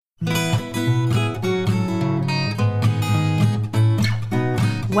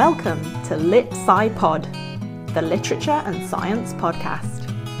Welcome to Lit Sci Pod, the literature and science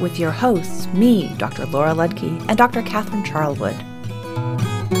podcast. With your hosts, me, Dr. Laura Ludke, and Dr. Catherine Charlwood.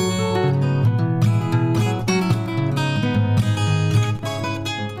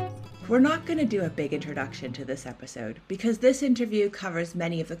 We're not going to do a big introduction to this episode because this interview covers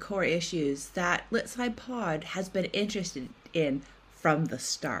many of the core issues that Lit Sci Pod has been interested in from the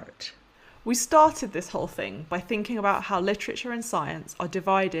start. We started this whole thing by thinking about how literature and science are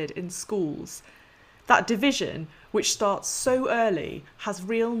divided in schools. That division, which starts so early, has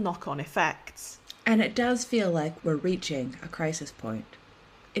real knock-on effects. And it does feel like we're reaching a crisis point.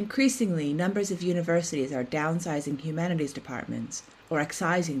 Increasingly, numbers of universities are downsizing humanities departments or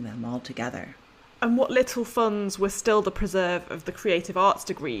excising them altogether. And what little funds were still the preserve of the creative arts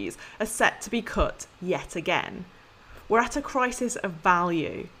degrees are set to be cut yet again. We're at a crisis of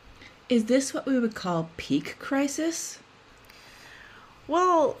value. Is this what we would call peak crisis?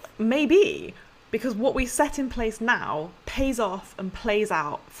 Well, maybe, because what we set in place now pays off and plays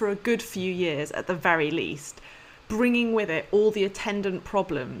out for a good few years at the very least, bringing with it all the attendant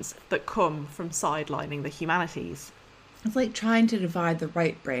problems that come from sidelining the humanities. It's like trying to divide the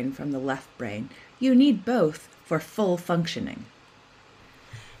right brain from the left brain. You need both for full functioning.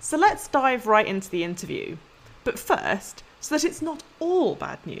 So let's dive right into the interview. But first, so that it's not all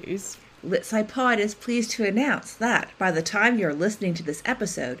bad news, Lit Sci Pod is pleased to announce that by the time you're listening to this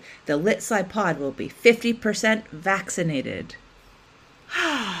episode, the Lit Sci Pod will be 50% vaccinated.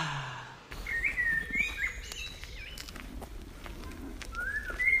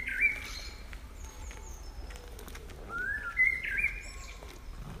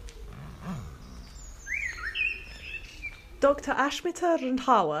 Dr. Ashmita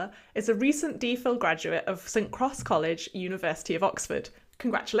Randhawa is a recent DPhil graduate of St Cross College, University of Oxford.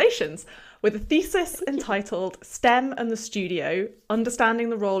 Congratulations! With a thesis entitled STEM and the Studio, Understanding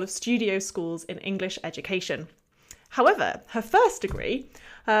the Role of Studio Schools in English Education. However, her first degree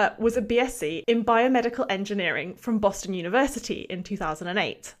was a BSc in Biomedical Engineering from Boston University in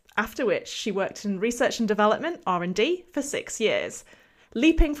 2008, after which she worked in research and development, R&D, for 6 years.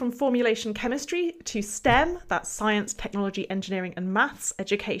 Leaping from formulation chemistry to STEM, that's science, technology, engineering and maths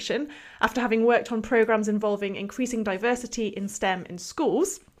education, after having worked on programmes involving increasing diversity in STEM in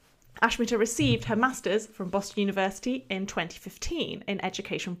schools, Ashmita received her master's from Boston University in 2015 in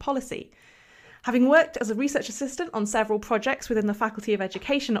education policy. Having worked as a research assistant on several projects within the Faculty of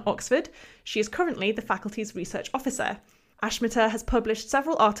Education at Oxford, she is currently the faculty's research officer. Ashmita has published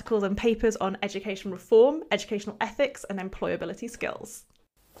several articles and papers on education reform, educational ethics and employability skills.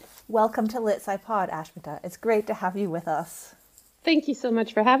 Welcome to Lit Sci Pod, Ashmita. It's great to have you with us. Thank you so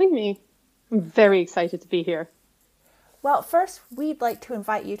much for having me. I'm very excited to be here. Well, first, we'd like to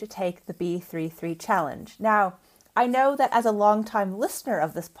invite you to take the B33 challenge. Now, I know that as a long-time listener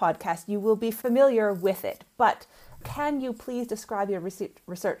of this podcast, you will be familiar with it, but can you please describe your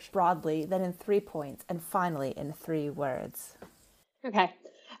research broadly, then in 3 points, and finally in 3 words? Okay.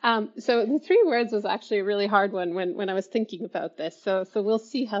 So the 3 words was actually a really hard one when I was thinking about this. So we'll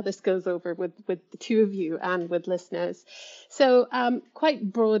see how this goes over with the two of you and with listeners. So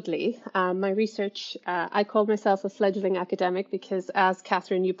quite broadly, my research, I call myself a fledgling academic because, as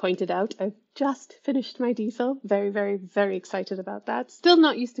Catherine, you pointed out, I've just finished my DPhil. Very, very, very excited about that. Still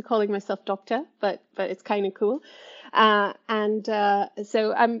not used to calling myself doctor, but it's kind of cool.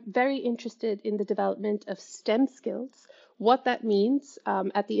 So I'm very interested in the development of STEM skills, what that means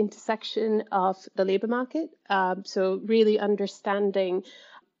at the intersection of the labour market. So really understanding,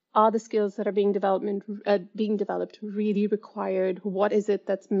 are the skills that are being developed really required? What is it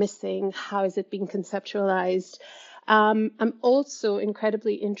that's missing? How is it being conceptualized? I'm also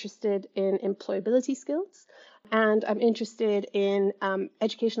incredibly interested in employability skills. And I'm interested in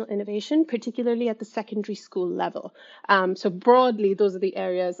educational innovation, particularly at the secondary school level. So broadly, those are the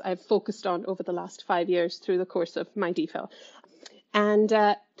areas I've focused on over the last 5 years through the course of my DPhil. And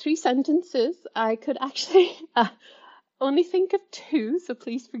 3 sentences, I could actually only think of 2, so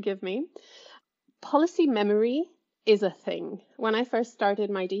please forgive me. Policy memory is a thing. When I first started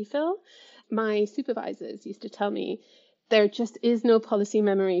my DPhil, my supervisors used to tell me there just is no policy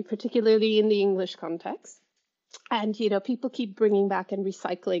memory, particularly in the English context. And, people keep bringing back and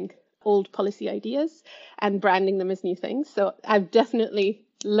recycling old policy ideas and branding them as new things. So I've definitely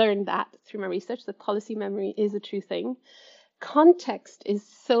learned that through my research, that policy memory is a true thing. Context is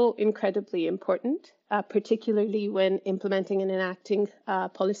so incredibly important. particularly when implementing and enacting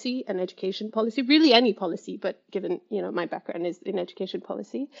policy and education policy, really any policy, but given, my background is in education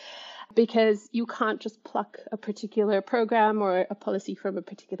policy, because you can't just pluck a particular program or a policy from a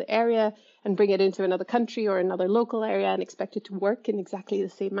particular area and bring it into another country or another local area and expect it to work in exactly the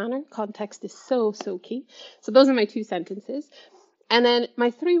same manner. Context is so, so key. So those are my 2 sentences. And then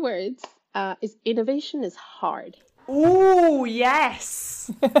my 3 words is innovation is hard. Oh,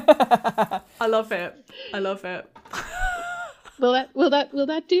 yes. I love it. I love it. Will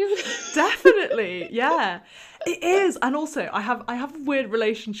that do? Definitely. Yeah. It is. And also I have a weird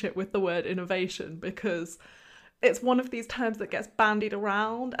relationship with the word innovation because it's one of these terms that gets bandied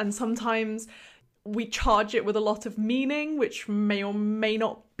around, and sometimes we charge it with a lot of meaning, which may or may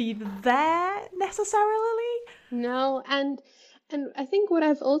not be there necessarily. No, and I think what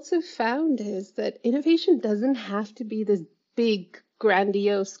I've also found is that innovation doesn't have to be this big,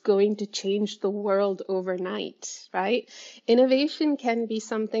 grandiose, going to change the world overnight, right? Innovation can be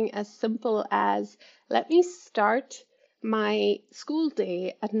something as simple as, let me start my school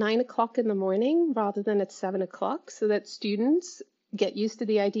day at 9 o'clock in the morning rather than at 7 o'clock, so that students get used to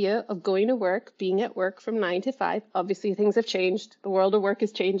the idea of going to work, being at work from 9 to 5. Obviously, things have changed. The world of work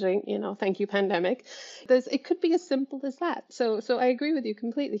is changing, thank you, pandemic. It could be as simple as that. So I agree with you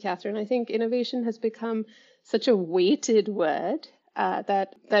completely, Catherine. I think innovation has become such a weighted word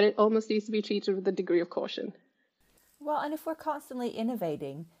that it almost needs to be treated with a degree of caution. Well, and if we're constantly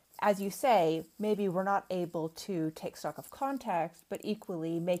innovating, as you say, maybe we're not able to take stock of context, but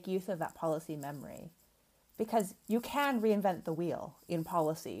equally make use of that policy memory. Because you can reinvent the wheel in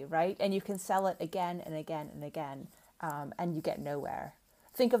policy, right? And you can sell it again and again and again, and you get nowhere.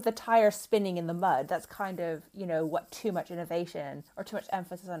 Think of the tire spinning in the mud. That's kind of, what too much innovation or too much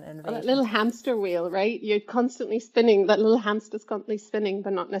emphasis on innovation. That little hamster wheel, right? You're constantly spinning. That little hamster's constantly spinning,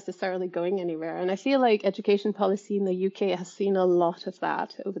 but not necessarily going anywhere. And I feel like education policy in the UK has seen a lot of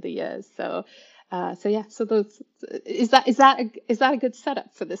that over the years. So those is that a good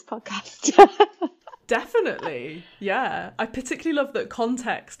setup for this podcast? Definitely, yeah. I particularly love that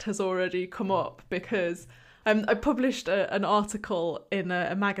context has already come up because I published an article in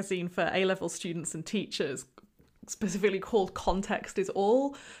a magazine for A-level students and teachers, specifically called Context is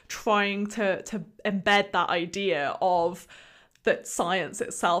All, trying to embed that idea of that science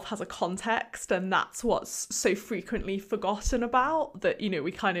itself has a context, and that's what's so frequently forgotten about, that,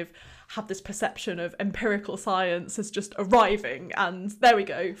 we kind of have this perception of empirical science as just arriving and there we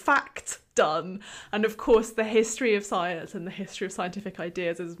go, fact, done. And of course the history of science and the history of scientific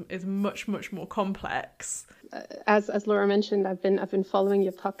ideas is much, much more complex. As Laura mentioned, I've been following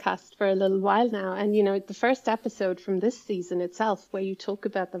your podcast for a little while now, and the first episode from this season itself, where you talk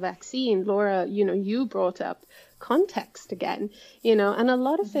about the vaccine, Laura, you brought up context again, and a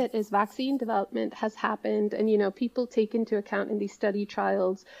lot of it is vaccine development has happened, and people take into account in these study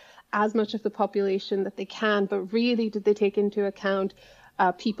trials as much of the population that they can, but really did they take into account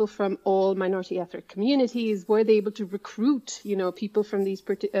people from all minority ethnic communities? Were they able to recruit, people from these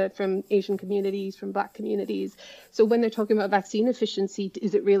from Asian communities, from Black communities? So when they're talking about vaccine efficiency,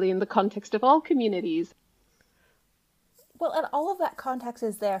 is it really in the context of all communities? Well, and all of that context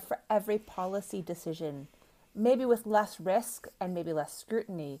is there for every policy decision, maybe with less risk and maybe less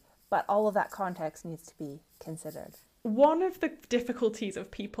scrutiny, but all of that context needs to be considered. One of the difficulties of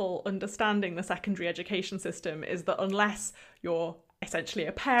people understanding the secondary education system is that unless you're essentially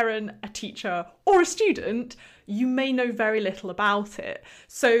a parent, a teacher, or a student, you may know very little about it.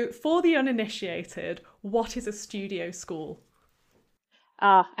 So for the uninitiated, what is a studio school?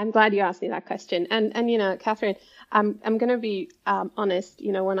 I'm glad you asked me that question. And Catherine, I'm going to be honest.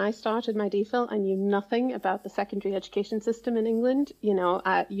 When I started my DPhil, I knew nothing about the secondary education system in England. You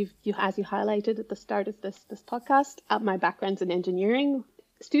as you highlighted at the start of this podcast, my background's in engineering.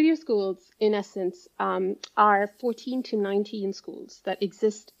 Studio schools, in essence, are 14 to 19 schools that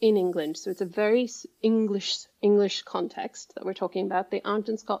exist in England. So it's a very English context that we're talking about. They aren't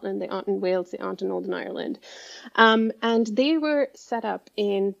in Scotland, they aren't in Wales, they aren't in Northern Ireland. And they were set up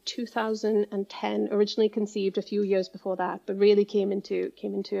in 2010, originally conceived a few years before that, but really came into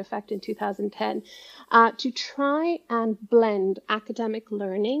effect in 2010, to try and blend academic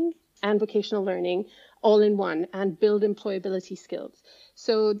learning and vocational learning all in one and build employability skills.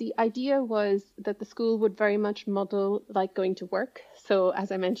 So the idea was that the school would very much model like going to work. So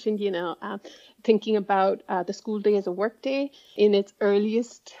as I mentioned, thinking about the school day as a work day in its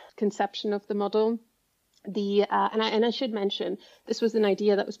earliest conception of the model. And I should mention, this was an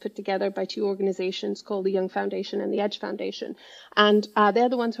idea that was put together by 2 organizations called the Young Foundation and the Edge Foundation. And they're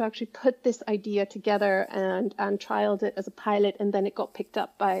the ones who actually put this idea together and trialed it as a pilot, and then it got picked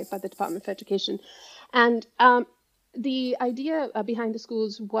up by the Department of Education. And the idea behind the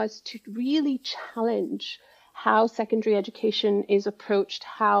schools was to really challenge how secondary education is approached,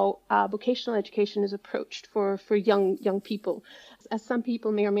 how vocational education is approached for young people. As some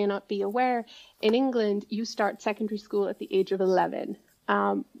people may or may not be aware, in England, you start secondary school at the age of 11.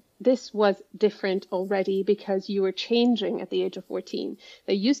 This was different already because you were changing at the age of 14.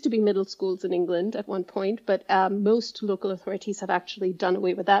 There used to be middle schools in England at one point, but most local authorities have actually done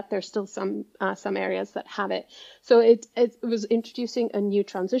away with that. There's still some areas that have it. So it was introducing a new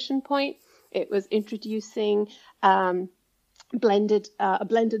transition point. It was introducing a blended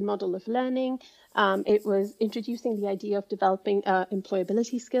model of learning. It was introducing the idea of developing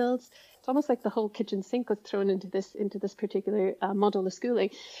employability skills. It's almost like the whole kitchen sink was thrown into this particular model of schooling.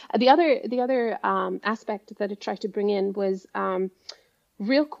 The other aspect that it tried to bring in was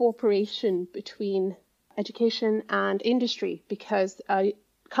real cooperation between education and industry, because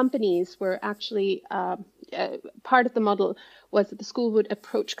companies were actually part of the model was that the school would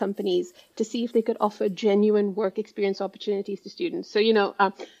approach companies to see if they could offer genuine work experience opportunities to students. So,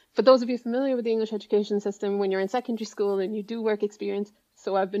 for those of you familiar with the English education system, when you're in secondary school and you do work experience,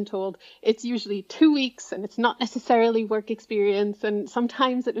 so I've been told, it's usually 2 weeks and it's not necessarily work experience. And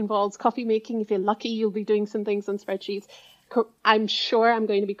sometimes it involves coffee making. If you're lucky, you'll be doing some things on spreadsheets. I'm sure I'm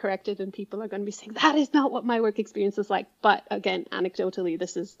going to be corrected and people are going to be saying, that is not what my work experience is like. But again, anecdotally,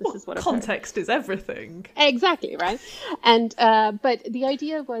 this is what I've heard. Context is everything. Exactly, right? And but the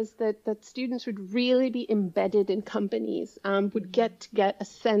idea was that students would really be embedded in companies, would get a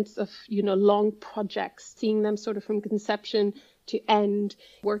sense of, long projects, seeing them sort of from conception to end,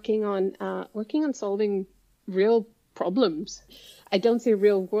 working on solving real problems. I don't say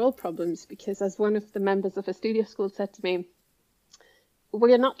real world problems because, as one of the members of a studio school said to me,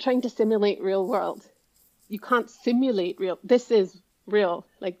 we're not trying to simulate real world. You can't simulate real. This is real.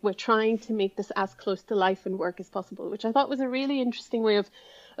 Like, we're trying to make this as close to life and work as possible, which I thought was a really interesting way of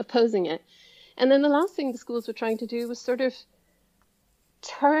posing it. And then the last thing the schools were trying to do was sort of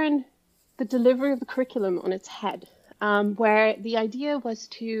turn the delivery of the curriculum on its head. Where the idea was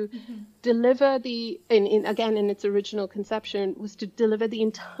to deliver in its original conception, was to deliver the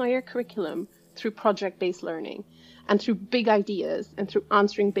entire curriculum through project-based learning and through big ideas and through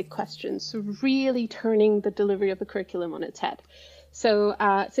answering big questions. So really turning the delivery of the curriculum on its head. So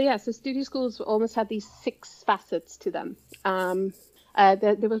studio schools almost had these 6 facets to them.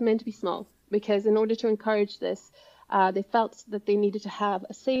 They were meant to be small because in order to encourage this, they felt that they needed to have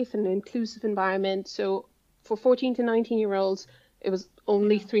a safe and inclusive environment. So for 14 to 19-year-olds, it was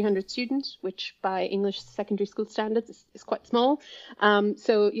only 300 students, which by English secondary school standards is quite small.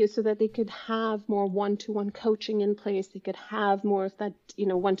 So that they could have more one-to-one coaching in place. They could have more of that,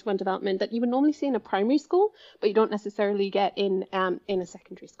 one-to-one development that you would normally see in a primary school, but you don't necessarily get in a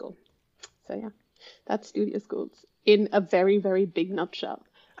secondary school. So yeah, that's studio schools in a very, very big nutshell.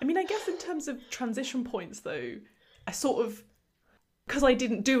 I mean, I guess in terms of transition points, though, I sort of, because I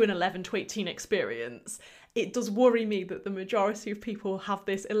didn't do an 11 to 18 experience, it does worry me that the majority of people have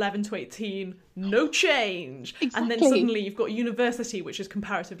this 11 to 18, no change. Exactly. And then suddenly you've got university, which is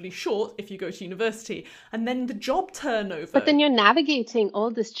comparatively short if you go to university, and then the job turnover. But then you're navigating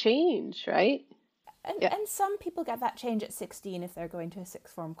all this change, right? And some people get that change at 16 if they're going to a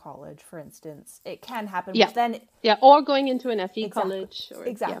sixth form college, for instance. It can happen. Yeah. But then, or going into an FE college.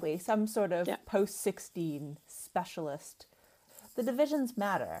 Or, some sort of post-16 specialist. The divisions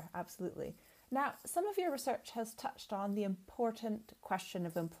matter, absolutely. Now, some of your research has touched on the important question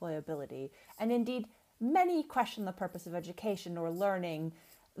of employability, and indeed, many question the purpose of education or learning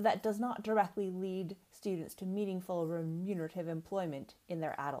that does not directly lead students to meaningful remunerative employment in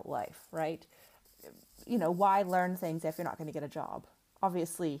their adult life, right? Why learn things if you're not going to get a job?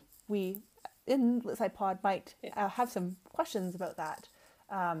 Obviously, we in LitSci Pod might have some questions about that.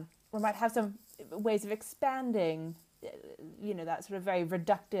 We might have some ways of expanding that sort of very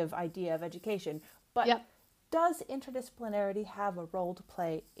reductive idea of education. But does interdisciplinarity have a role to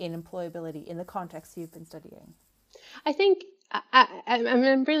play in employability in the context you've been studying? I think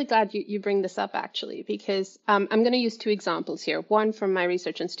I'm really glad you bring this up, actually, because I'm going to use 2 examples here. One from my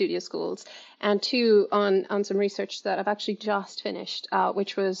research in studio schools, and 2 on some research that I've actually just finished,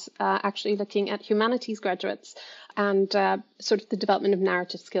 which was actually looking at humanities graduates and sort of the development of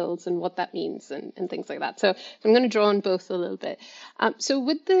narrative skills and what that means and things like that. So I'm going to draw on both a little bit. So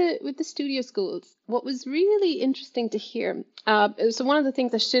with the studio schools, what was really interesting to hear, so one of the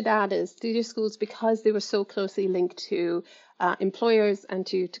things I should add is studio schools, because they were so closely linked to employers and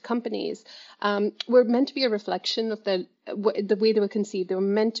to companies, were meant to be a reflection of the way they were conceived. They were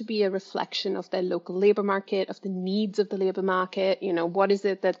meant to be a reflection of their local labor market, of the needs of the labor market. You know, what is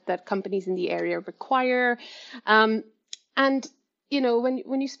it that companies in the area require? And, you know,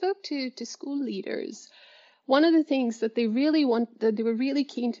 when you spoke to school leaders, one of the things that they were really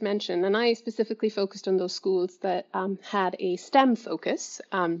keen to mention, and I specifically focused on those schools that had a STEM focus.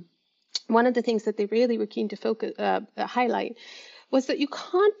 One of the things that they really were keen to highlight was that you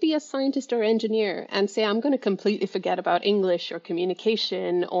can't be a scientist or engineer and say, I'm going to completely forget about English or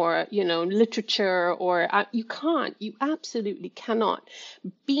communication or, you know, literature, or you can't. You absolutely cannot.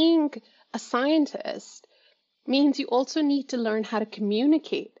 Being a scientist means you also need to learn how to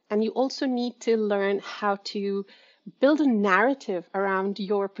communicate, and you also need to learn how to build a narrative around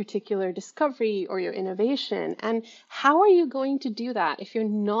your particular discovery or your innovation. And how are you going to do that if you're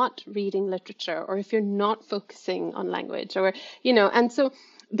not reading literature, or if you're not focusing on language, or, you know, and so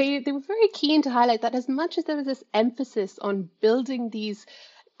they were very keen to highlight that as much as there was this emphasis on building these,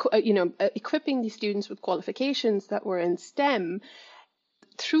 equipping these students with qualifications that were in STEM,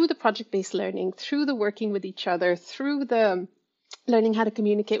 through the project-based learning, through the working with each other, through the learning how to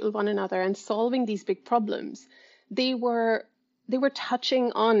communicate with one another and solving these big problems, they were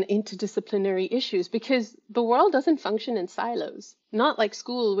touching on interdisciplinary issues, because the world doesn't function in silos, not like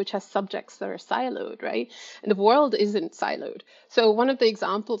school, which has subjects that are siloed, right? And the world isn't siloed. So one of the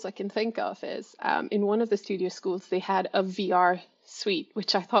examples I can think of is in one of the studio schools, they had a VR suite,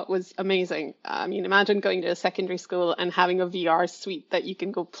 which I thought was amazing. I mean, imagine going to a secondary school and having a VR suite that you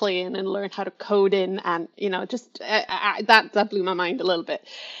can go play in and learn how to code in, and, you know, just that blew my mind a little bit.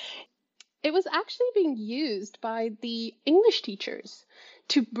 It was actually being used by the English teachers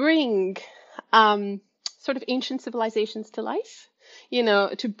to bring sort of ancient civilizations to life, you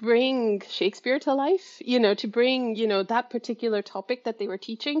know, to bring Shakespeare to life, you know, to bring, you know, that particular topic that they were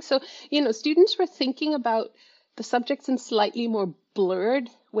teaching. So, you know, students were thinking about the subjects in slightly more blurred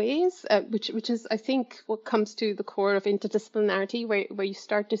ways, which is, I think, what comes to the core of interdisciplinarity, where you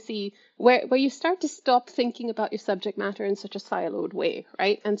start to see, where you start to stop thinking about your subject matter in such a siloed way,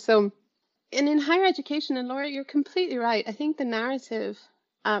 right? And so, and in higher education, and Laura, you're completely right. I think the narrative,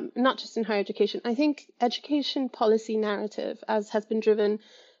 not just in higher education, I think education policy narrative, as has been driven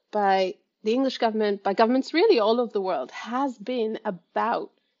by the English government, by governments really all over the world, has been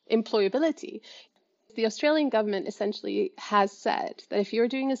about employability. The Australian government essentially has said that if you're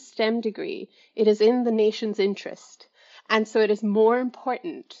doing a STEM degree, it is in the nation's interest. And so it is more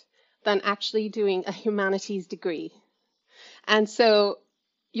important than actually doing a humanities degree. And so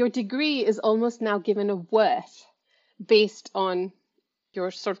your degree is almost now given a worth based on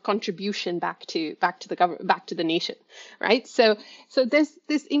your sort of contribution back to the government, back to the nation, right? So there's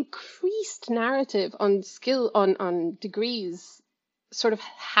this increased narrative on on degrees, sort of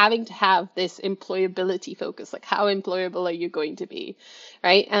having to have this employability focus, like how employable are you going to be,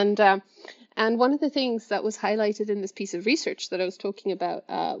 right? And one of the things that was highlighted in this piece of research that I was talking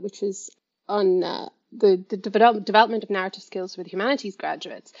about, which is on the development of narrative skills with humanities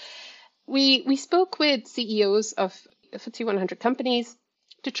graduates, we spoke with CEOs of FTSE 100 companies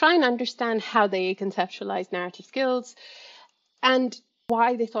to try and understand how they conceptualize narrative skills and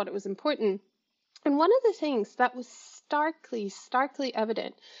why they thought it was important. And one of the things that was starkly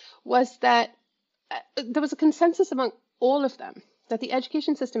evident was that there was a consensus among all of them that the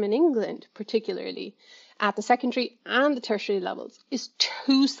education system in England, particularly at the secondary and the tertiary levels, is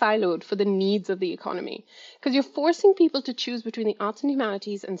too siloed for the needs of the economy, because you're forcing people to choose between the arts and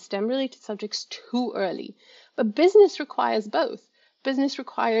humanities and STEM-related subjects too early. But business requires both. Business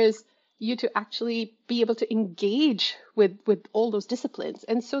requires you to actually be able to engage with all those disciplines.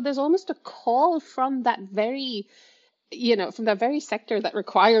 And so there's almost a call from that very, you know, from that very sector that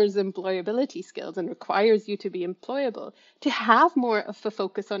requires employability skills and requires you to be employable, to have more of a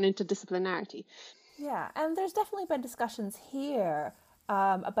focus on interdisciplinarity. Yeah, and there's definitely been discussions here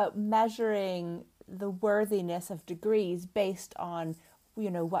about measuring the worthiness of degrees based on, you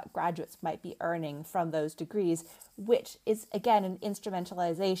know, what graduates might be earning from those degrees, which is, again, an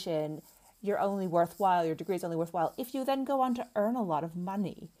instrumentalization. You're only worthwhile, your degree is only worthwhile if you then go on to earn a lot of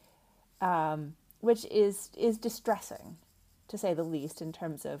money, which is distressing, to say the least, in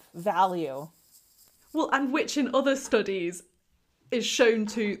terms of value. Well, and which in other studies is shown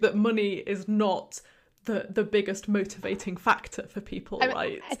to that money is not the biggest motivating factor for people,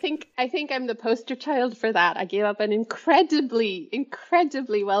 right? I think I'm the poster child for that. I gave up an incredibly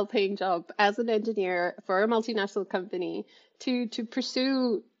well-paying job as an engineer for a multinational company to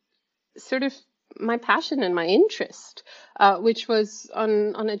pursue sort of my passion and my interest, which was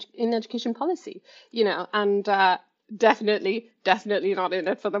in education policy, and definitely not in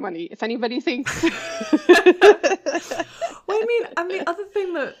it for the money. If anybody thinks. Well, I mean, and the other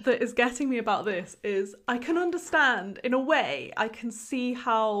thing that is getting me about this is I can understand, in a way, I can see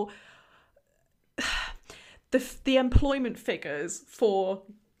how the employment figures for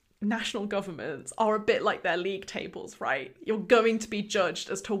national governments are a bit like their league tables, right? You're going to be judged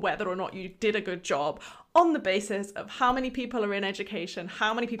as to whether or not you did a good job on the basis of how many people are in education,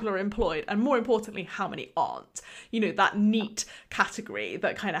 how many people are employed, and more importantly, how many aren't. That neat category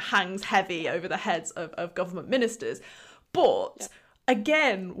that kind of hangs heavy over the heads of government ministers. But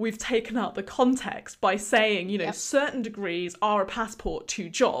again, we've taken out the context by saying, certain degrees are a passport to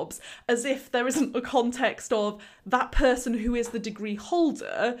jobs, as if there isn't a context of that person who is the degree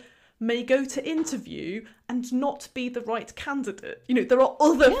holder may go to interview and not be the right candidate. There are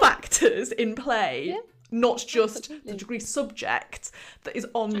other factors in play, not just the degree subject that is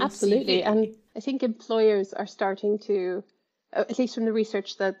on your Absolutely. CV. And I think employers are starting to, at least from the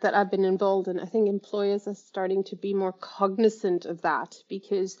research that I've been involved in, I think employers are starting to be more cognizant of that,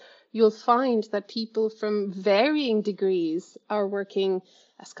 because you'll find that people from varying degrees are working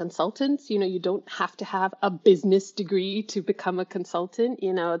as consultants. You don't have to have a business degree to become a consultant.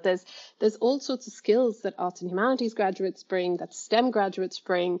 There's all sorts of skills that arts and humanities graduates bring, that STEM graduates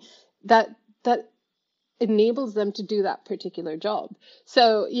bring, that enables them to do that particular job.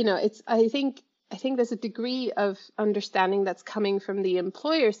 So, I think there's a degree of understanding that's coming from the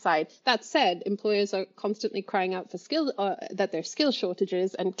employer side. That said, employers are constantly crying out for that there's skill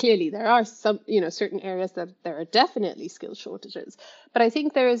shortages, and clearly there are some, certain areas that there are definitely skill shortages. But I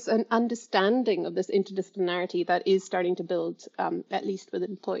think there is an understanding of this interdisciplinarity that is starting to build, at least with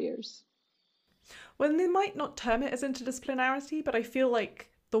employers. Well, they might not term it as interdisciplinarity, but I feel like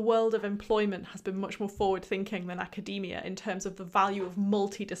the world of employment has been much more forward-thinking than academia in terms of the value of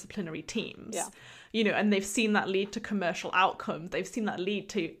multidisciplinary teams. And they've seen that lead to commercial outcomes. They've seen that lead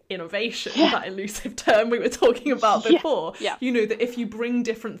to innovation, that elusive term we were talking about before. That if you bring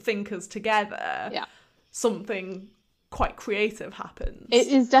different thinkers together, something quite creative happens. It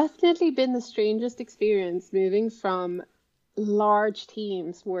has definitely been the strangest experience moving from large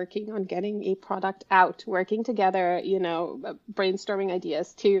teams working on getting a product out, working together, brainstorming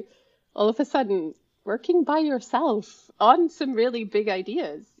ideas, to all of a sudden working by yourself on some really big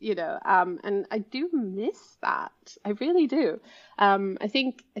ideas, and I do miss that. I really do. I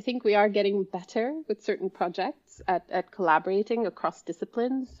think we are getting better with certain projects at collaborating across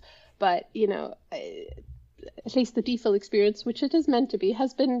disciplines, but at least the DPhil experience, which it is meant to be,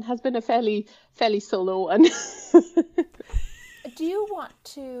 has been a fairly solo one. Do you want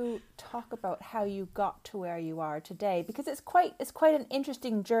to talk about how you got to where you are today? Because it's quite an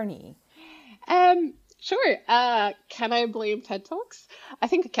interesting journey. Sure. Can I blame TED Talks? I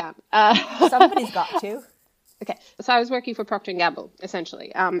think I can. Somebody's got to. Okay. So I was working for Procter & Gamble,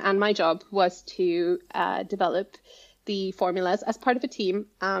 essentially. And my job was to develop the formulas as part of a team.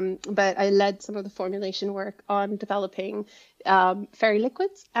 But I led some of the formulation work on developing fairy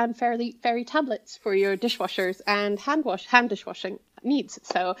liquids and fairy tablets for your dishwashers and hand dishwashing needs.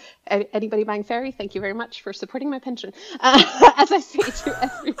 So anybody buying Fairy, thank you very much for supporting my pension, as I say to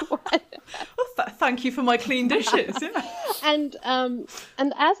everyone. Well, thank you for my clean dishes. And as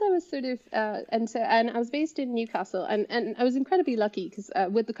I was sort of and I was based in Newcastle, and I was incredibly lucky because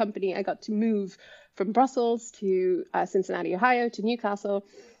with the company I got to move from Brussels to Cincinnati, Ohio, to Newcastle,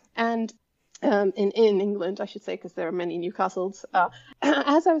 and in England, I should say, because there are many Newcastles.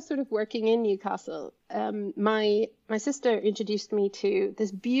 As I was sort of working in Newcastle, my sister introduced me to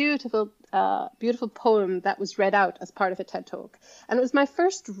this beautiful poem that was read out as part of a TED Talk. And it was my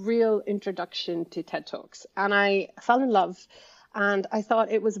first real introduction to TED Talks. And I fell in love, and I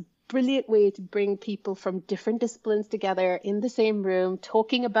thought it was a brilliant way to bring people from different disciplines together in the same room,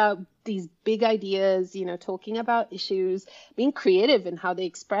 talking about these big ideas, talking about issues, being creative in how they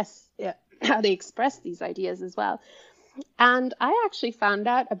express these ideas as well. And I actually found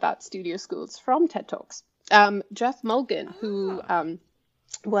out about studio schools from TED Talks. Jeff Mulgan, who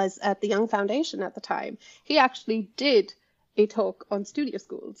was at the Young Foundation at the time, he actually did a talk on studio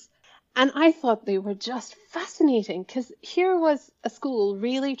schools. And I thought they were just fascinating, because here was a school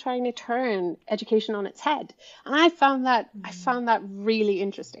really trying to turn education on its head. And I found that really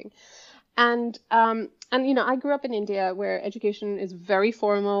interesting. And I grew up in India, where education is very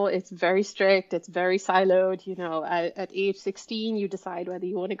formal, it's very strict, it's very siloed. At age 16, you decide whether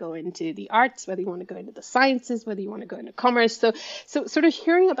you want to go into the arts, whether you want to go into the sciences, whether you want to go into commerce. So sort of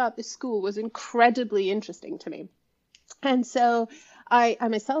hearing about this school was incredibly interesting to me. And so I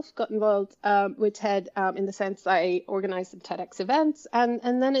myself got involved with TED in the sense I organized some TEDx events,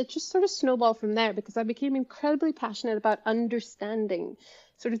 and then it just sort of snowballed from there because I became incredibly passionate about understanding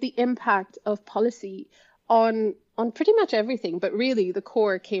sort of the impact of policy on pretty much everything, but really the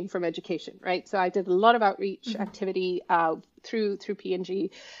core came from education, right? So I did a lot of outreach activity through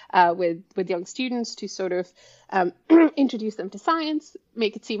P&G with young students to sort of introduce them to science,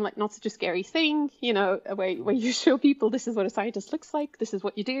 make it seem like not such a scary thing, you know, where you show people this is what a scientist looks like, this is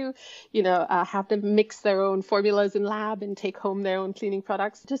what you do, you know, have them mix their own formulas in lab and take home their own cleaning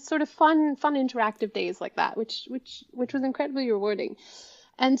products, just sort of fun interactive days like that, which was incredibly rewarding.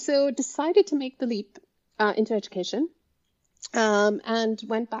 And so decided to make the leap into education, and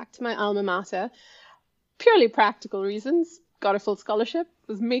went back to my alma mater, purely practical reasons. Got a full scholarship,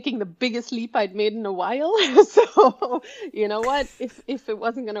 was making the biggest leap I'd made in a while. So, you know what, if it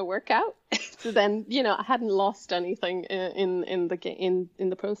wasn't going to work out, so then, you know, I hadn't lost anything in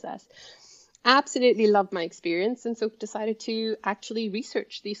the process. Absolutely loved my experience, and so decided to actually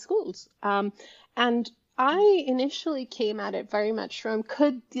research these schools. And I initially came at it very much from,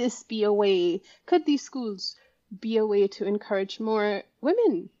 could these schools be a way to encourage more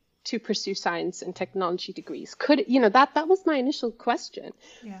women to pursue science and technology degrees? Could, you know, that was my initial question.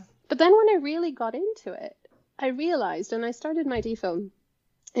 Yeah. But then when I really got into it, I realized, and I started my DPhil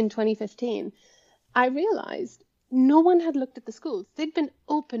in 2015, I realized no one had looked at the schools. They'd been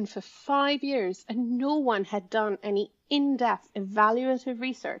open for 5 years and no one had done any in-depth evaluative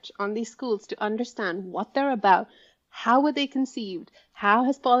research on these schools to understand what they're about, how were they conceived, how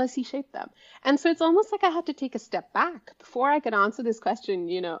has policy shaped them. And so it's almost like I had to take a step back before I could answer this question,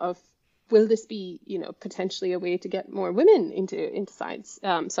 you know, of will this be, you know, potentially a way to get more women into science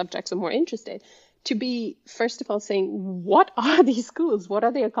subjects or more interested, to be, first of all, saying, what are these schools? What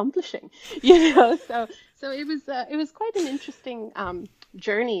are they accomplishing? You know, so it was quite an interesting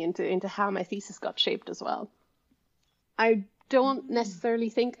journey into how my thesis got shaped as well. I don't necessarily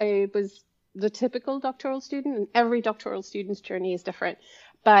think I was the typical doctoral student, and every doctoral student's journey is different.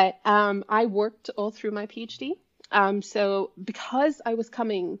 But I worked all through my PhD. So because I was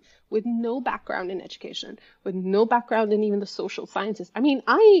coming with no background in education, with no background in even the social sciences, I mean,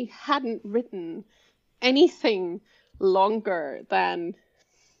 I hadn't written anything longer than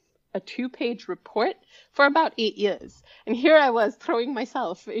a 2-page report for about 8 years. And here I was throwing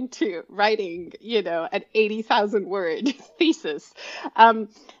myself into writing, you know, an 80,000 word thesis.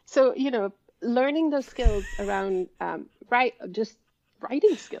 So, you know, learning those skills around just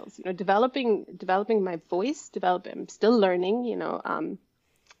writing skills, you know, developing my voice, I'm still learning, you know,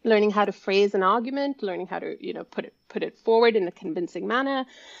 learning how to phrase an argument, learning how to, you know, put it forward in a convincing manner.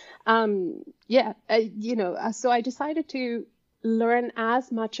 You know, so I decided to learn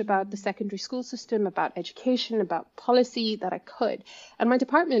as much about the secondary school system, about education, about policy that I could. And my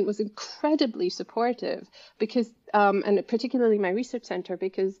department was incredibly supportive because, and particularly my research center,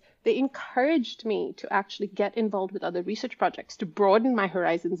 because they encouraged me to actually get involved with other research projects to broaden my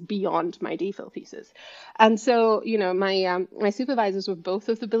horizons beyond my DPhil thesis. And so, you know, my supervisors were both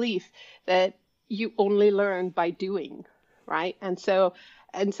of the belief that you only learn by doing, right? And so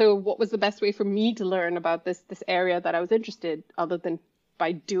what was the best way for me to learn about this area that I was interested, other than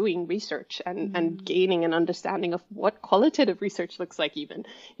by doing research and gaining an understanding of what qualitative research looks like even,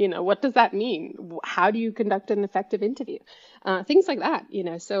 you know, what does that mean? How do you conduct an effective interview? Things like that, you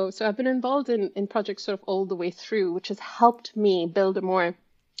know. So I've been involved in projects sort of all the way through, which has helped me build a more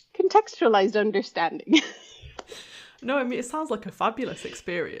contextualized understanding. No, I mean, it sounds like a fabulous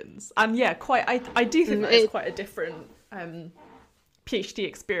experience. And yeah, I do think that is quite a different PhD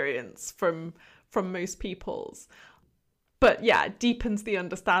experience from most people's. But yeah, it deepens the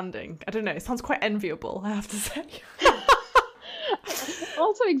understanding. I don't know, it sounds quite enviable, I have to say.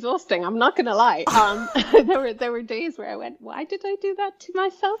 Also exhausting, I'm not gonna lie. There were days where I went, why did I do that to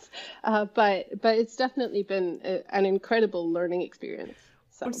myself? But it's definitely been an incredible learning experience.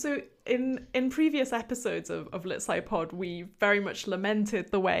 So in previous episodes of LitSciPod, we very much lamented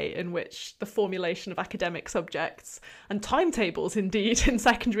the way in which the formulation of academic subjects and timetables, indeed, in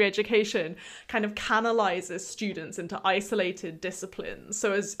secondary education kind of canalizes students into isolated disciplines.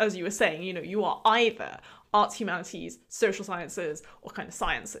 So as you were saying, you know, you are either arts, humanities, social sciences, or kind of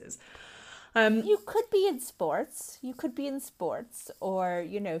sciences. You could be in sports. Or,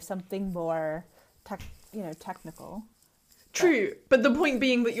 you know, something more technical. True, but the point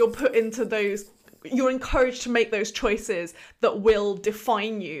being that you're put into those, you're encouraged to make those choices that will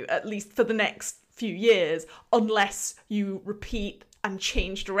define you, at least for the next few years, unless you repeat and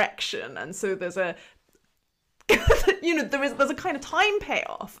change direction. And so there's there's a kind of time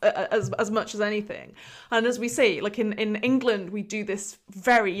payoff as much as anything. And as we say, like in England, we do this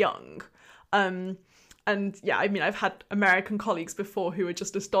very young. And yeah, I mean, I've had American colleagues before who are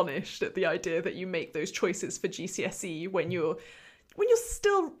just astonished at the idea that you make those choices for GCSE when you're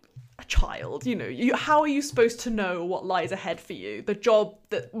still a child. How are you supposed to know what lies ahead for you? The job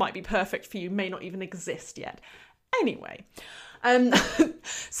that might be perfect for you may not even exist yet. Anyway,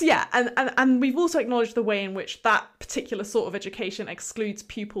 so yeah, and we've also acknowledged the way in which that particular sort of education excludes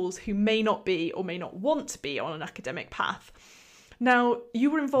pupils who may not be or may not want to be on an academic path. Now,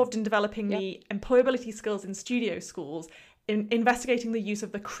 you were involved in developing the employability skills in studio schools, in investigating the use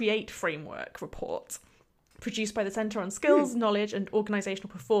of the CREATE framework report, produced by the Centre on Skills, Knowledge and Organisational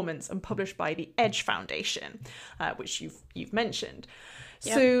Performance and published by the EDGE Foundation, which you've mentioned.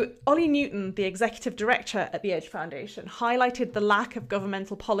 Yep. So Ollie Newton, the executive director at the EDGE Foundation, highlighted the lack of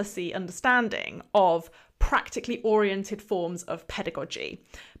governmental policy understanding of practically oriented forms of pedagogy,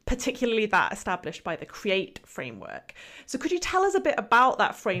 particularly that established by the CREATE framework. So could you tell us a bit about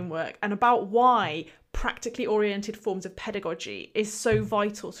that framework and about why practically oriented forms of pedagogy is so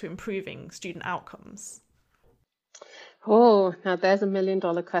vital to improving student outcomes? Oh, now there's $1 million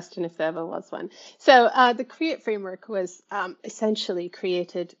question if there ever was one. So the CREATE framework was essentially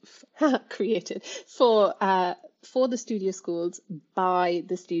created for the studio schools by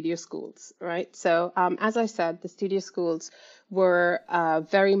the studio schools, right? So as I said, the studio schools were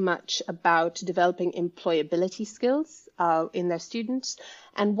very much about developing employability skills in their students.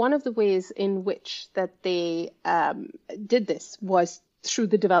 And one of the ways in which that they did this was through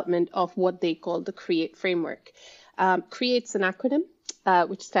the development of what they called the CREATE framework. CREATE's an acronym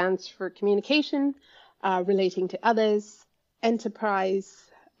which stands for communication, relating to others, enterprise,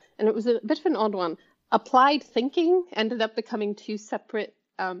 and it was a bit of an odd one. Applied thinking ended up becoming two separate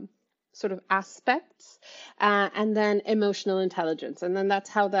sort of aspects, and then emotional intelligence, and then that's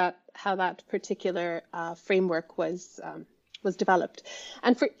how that particular framework was developed.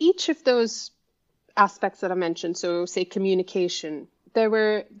 And for each of those aspects that I mentioned, so say communication, there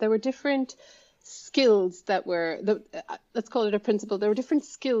were different skills that were, let's call it a principle, there were different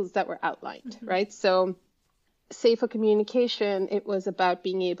skills that were outlined, right? So say for communication, it was about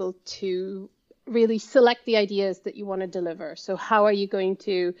being able to really select the ideas that you want to deliver. So how are you going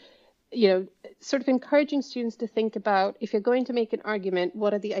to, sort of encouraging students to think about, if you're going to make an argument,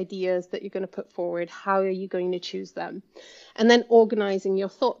 what are the ideas that you're going to put forward? How are you going to choose them? And then organizing your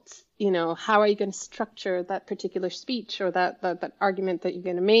thoughts. How are you going to structure that particular speech or that argument that you're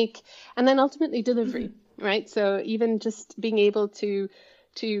going to make? And then ultimately delivery, right? So even just being able to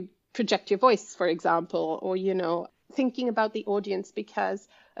project your voice, for example, or, thinking about the audience, because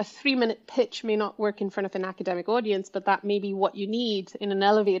a 3-minute pitch may not work in front of an academic audience, but that may be what you need in an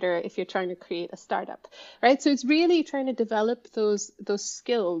elevator if you're trying to create a startup, right? So it's really trying to develop those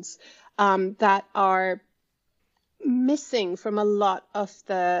skills that are missing from a lot of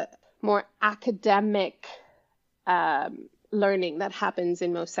the more academic learning that happens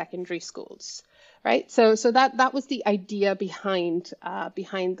in most secondary schools, right? So that was the idea behind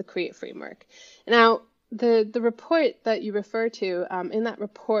the CREATE framework. Now, the report that you refer to, in that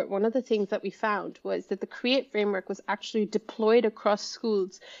report, one of the things that we found was that the CREATE framework was actually deployed across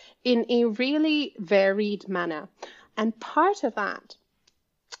schools in a really varied manner. And part of that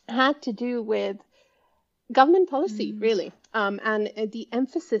had to do with government policy, really, and the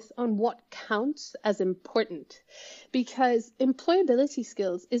emphasis on what counts as important. Because employability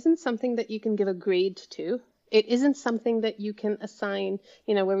skills isn't something that you can give a grade to. It isn't something that you can assign,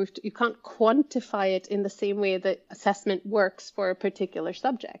 where you can't quantify it in the same way that assessment works for a particular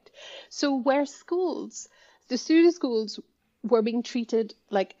subject. So where the studio schools were being treated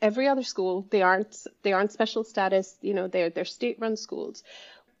like every other school, they aren't special status, they're state-run schools.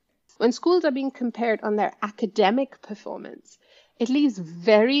 When schools are being compared on their academic performance, it leaves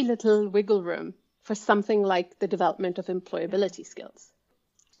very little wiggle room for something like the development of employability skills.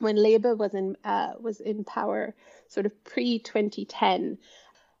 When Labour was in power, sort of pre-2010,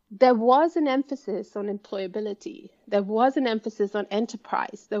 there was an emphasis on employability. There was an emphasis on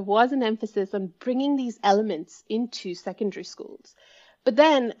enterprise. There was an emphasis on bringing these elements into secondary schools. But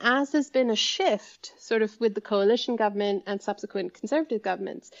then, as there's been a shift, sort of with the coalition government and subsequent Conservative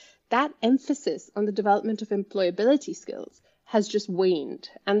governments, that emphasis on the development of employability skills has just waned.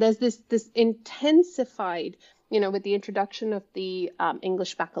 And there's this intensified, with the introduction of the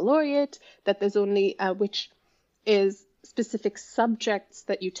English Baccalaureate, that there's only, which is specific subjects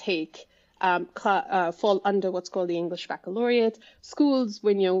that you take fall under what's called the English Baccalaureate. Schools,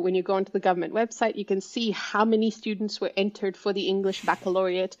 when you go onto the government website, you can see how many students were entered for the English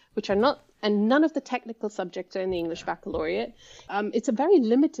Baccalaureate, which are not and none of the technical subjects are in the English Baccalaureate. It's a very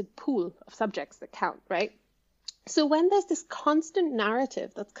limited pool of subjects that count, right? So when there's this constant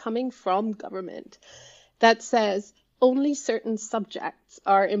narrative that's coming from government that says only certain subjects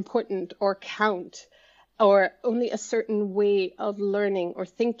are important or count, or only a certain way of learning or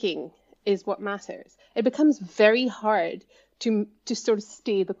thinking is what matters, it becomes very hard to sort of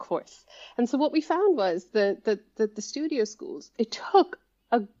stay the course. And so what we found was that the studio schools, it took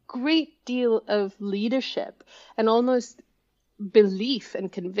a great deal of leadership and almost belief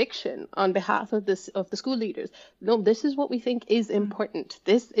and conviction on behalf of the school leaders. No, this is what we think is important.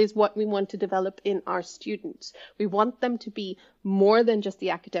 This is what we want to develop in our students. We want them to be more than just the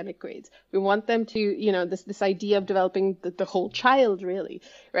academic grades. We want them to, you know, this idea of developing the whole child, really,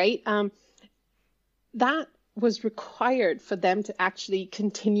 right? That was required for them to actually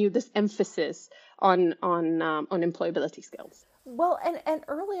continue this emphasis on employability skills. Well, and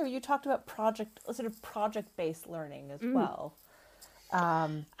earlier you talked about project-based learning as well.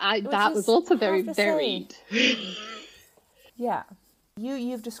 That was also very varied. Yeah.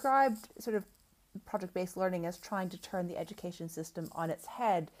 You've described sort of project-based learning as trying to turn the education system on its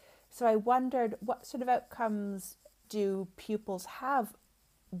head. So I wondered, what sort of outcomes do pupils have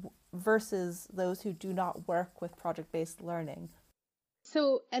versus those who do not work with project-based learning?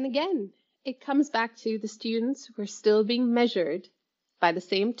 So, and again, it comes back to the students were still being measured by the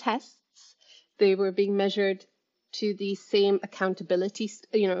same tests. They were being measured to the same accountability,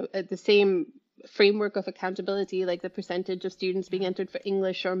 the same framework of accountability, like the percentage of students being entered for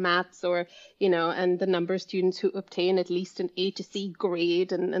English or maths, or, and the number of students who obtain at least an A to C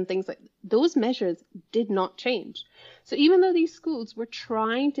grade and things like those measures did not change. So even though these schools were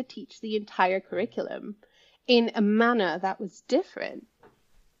trying to teach the entire curriculum in a manner that was different,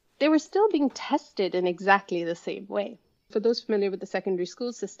 they were still being tested in exactly the same way. For those familiar with the secondary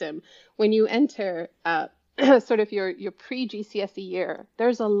school system, when you enter sort of your pre-GCSE year,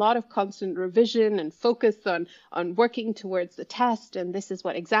 there's a lot of constant revision and focus on working towards the test, and this is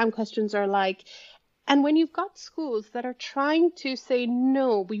what exam questions are like. And when you've got schools that are trying to say,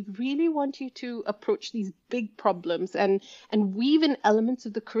 no, we really want you to approach these big problems and weave in elements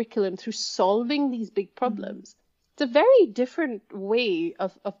of the curriculum through solving these big problems, it's a very different way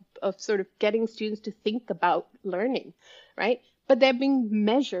of sort of getting students to think about learning, right? But they're being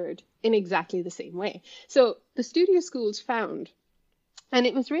measured in exactly the same way. So the studio schools found, and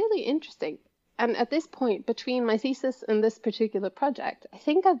it was really interesting, and at this point, between my thesis and this particular project, I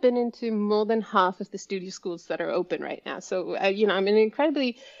think I've been into more than half of the studio schools that are open right now. So, I'm in an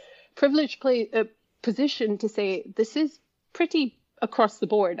incredibly privileged position to say this is pretty across the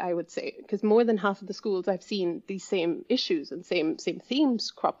board, I would say, because more than half of the schools I've seen these same issues and same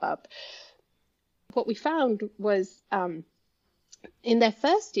themes crop up. What we found was in their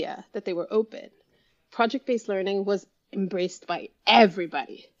first year that they were open, project-based learning was embraced by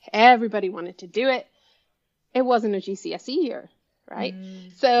everybody. Everybody wanted to do it. It wasn't a GCSE year, right?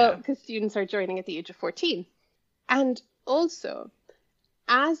 Because students are joining at the age of 14. And also,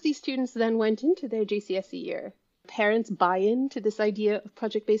 as these students then went into their GCSE year, parents' buy-in to this idea of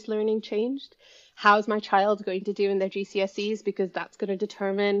project-based learning changed. How's my child going to do in their GCSEs? Because that's going to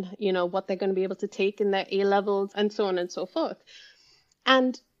determine, what they're going to be able to take in their A-levels and so on and so forth.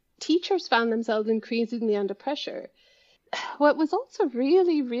 And teachers found themselves increasingly under pressure. What was also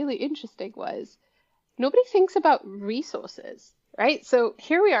really, really interesting was nobody thinks about resources, right? So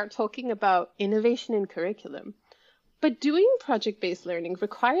here we are talking about innovation in curriculum. But doing project-based learning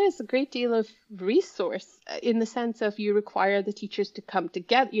requires a great deal of resource in the sense of you require the teachers to come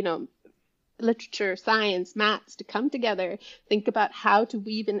together, literature, science, maths, to come together, think about how to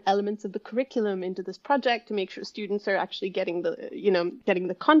weave in elements of the curriculum into this project to make sure students are actually getting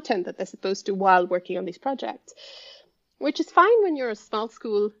the content that they're supposed to while working on these projects, which is fine when you're a small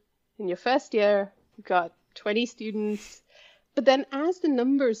school in your first year, you've got 20 students, but then as the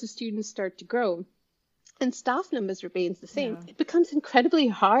numbers of students start to grow, and staff numbers remains the same, it becomes incredibly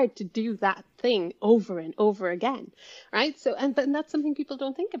hard to do that thing over and over again, right? So, but that's something people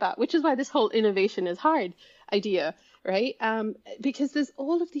don't think about, which is why this whole innovation is hard idea, right? Because there's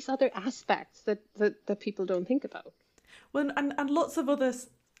all of these other aspects that people don't think about. Well, and lots of other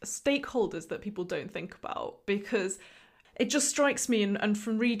stakeholders that people don't think about, because it just strikes me, and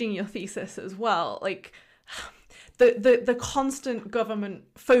from reading your thesis as well, like the constant government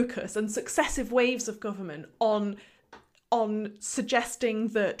focus and successive waves of government on suggesting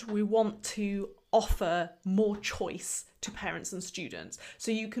that we want to offer more choice to parents and students,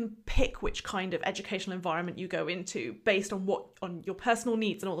 so you can pick which kind of educational environment you go into based on your personal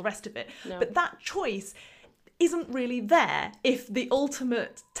needs and all the rest of it. But that choice isn't really there if the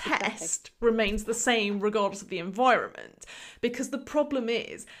ultimate test remains the same regardless of the environment. Because the problem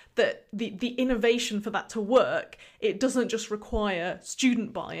is that the innovation for that to work, it doesn't just require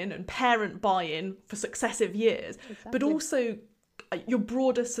student buy-in and parent buy-in for successive years, but also your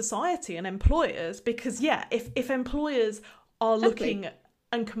broader society and employers. Because if employers are looking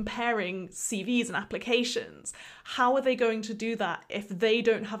and comparing CVs and applications, how are they going to do that if they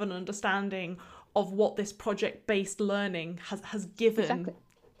don't have an understanding of what this project-based learning has given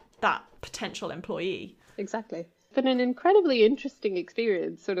that potential employee? Exactly. It's been an incredibly interesting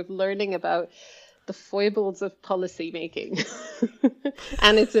experience, sort of learning about the foibles of policy making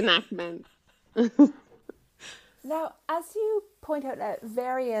and its enactment. Now, as you point out at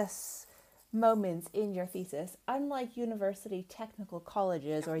various moments in your thesis, unlike university technical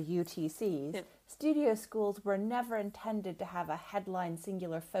colleges or UTCs, studio schools were never intended to have a headline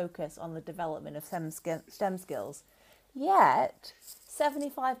singular focus on the development of STEM skills. Yet,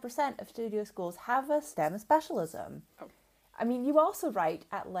 75% of studio schools have a STEM specialism. I mean, you also write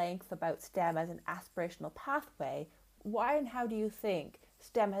at length about STEM as an aspirational pathway. Why and how do you think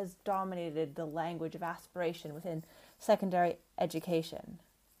STEM has dominated the language of aspiration within secondary education?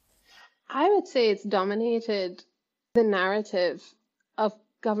 I would say it's dominated the narrative of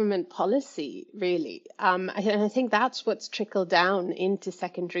government policy, really. And I think that's what's trickled down into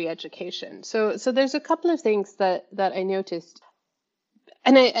secondary education. So there's a couple of things that I noticed.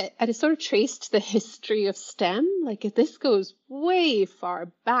 And I sort of traced the history of STEM. Like, if this goes way far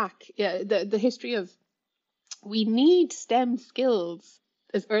back, the history of, we need STEM skills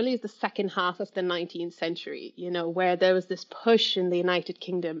as early as the second half of the 19th century, where there was this push in the United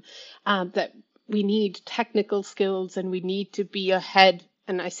Kingdom that we need technical skills and we need to be ahead.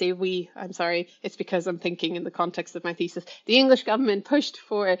 And I say we, I'm sorry, it's because I'm thinking in the context of my thesis. The English government pushed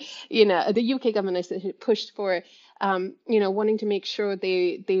for, the UK government, I said, pushed for, wanting to make sure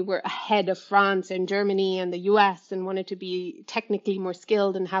they were ahead of France and Germany and the US, and wanted to be technically more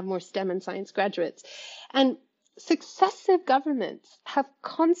skilled and have more STEM and science graduates. And successive governments have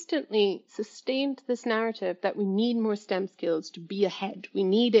constantly sustained this narrative that we need more STEM skills to be ahead. We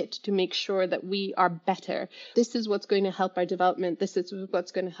need it to make sure that we are better. This is what's going to help our development. This is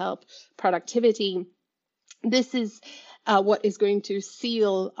what's going to help productivity. This is what is going to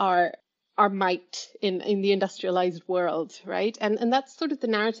seal our might in the industrialized world, right? And that's sort of the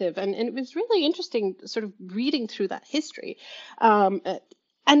narrative. And it was really interesting sort of reading through that history.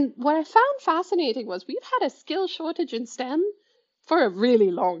 And what I found fascinating was we've had a skill shortage in STEM for a really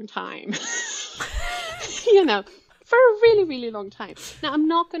long time, for a really, really long time. Now, I'm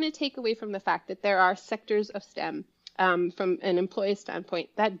not going to take away from the fact that there are sectors of STEM from an employee standpoint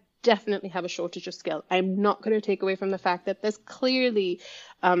that definitely have a shortage of skill. I'm not going to take away from the fact that there's clearly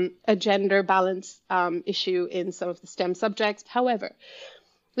a gender balance issue in some of the STEM subjects. However,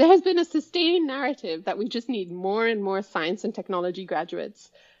 there has been a sustained narrative that we just need more and more science and technology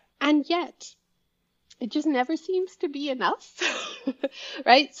graduates. And yet, it just never seems to be enough,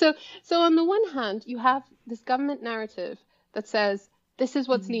 right? So on the one hand, you have this government narrative that says, this is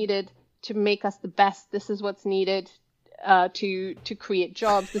what's needed to make us the best. This is what's needed to create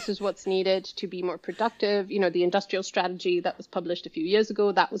jobs. This is what's needed to be more productive. The industrial strategy that was published a few years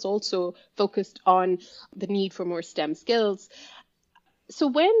ago, that was also focused on the need for more STEM skills. So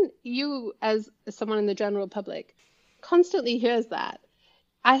when you, as someone in the general public, constantly hears that,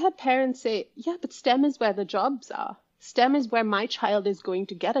 I had parents say, yeah, but STEM is where the jobs are. STEM is where my child is going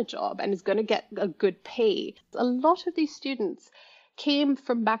to get a job and is going to get a good pay. A lot of these students came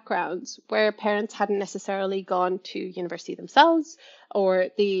from backgrounds where parents hadn't necessarily gone to university themselves, or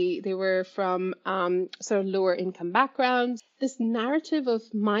they were from sort of lower income backgrounds. This narrative of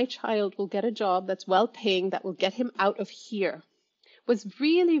my child will get a job that's well paying, that will get him out of here, was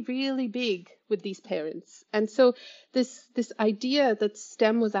really, really big with these parents. And so this idea that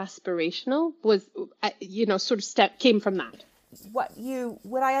STEM was aspirational was, sort of came from that.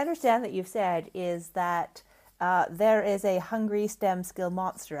 What I understand that you've said is that there is a hungry STEM skill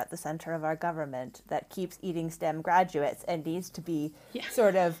monster at the center of our government that keeps eating STEM graduates and needs to be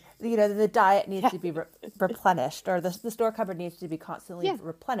sort of, the diet needs to be replenished, or the store cupboard needs to be constantly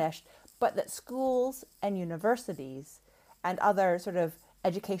replenished, but that schools and universities and other sort of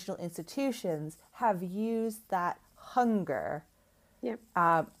educational institutions have used that hunger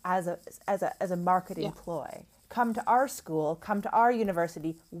as a marketing ploy. Come to our school, come to our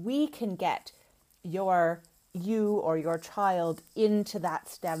university, we can get you or your child into that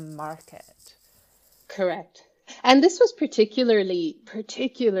STEM market. Correct. And this was particularly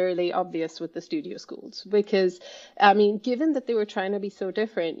obvious with the studio schools, because, given that they were trying to be so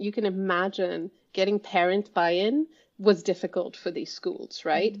different, you can imagine getting parent buy-in was difficult for these schools,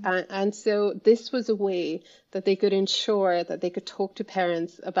 right? And so this was a way that they could ensure that they could talk to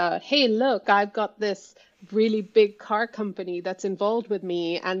parents about, hey, look, I've got this really big car company that's involved with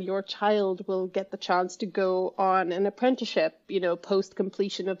me, and your child will get the chance to go on an apprenticeship, post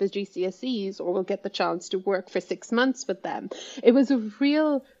completion of his GCSEs, or will get the chance to work for 6 months with them. It was a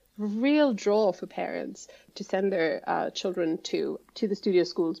real draw for parents to send their children to the studio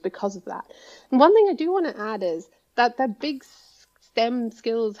schools because of that. And one thing I do want to add is that big STEM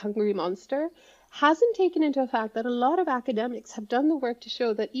skills hungry monster hasn't taken into effect that a lot of academics have done the work to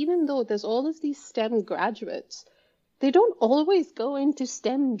show that even though there's all of these STEM graduates, they don't always go into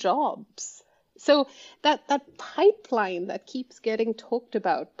STEM jobs. So that pipeline that keeps getting talked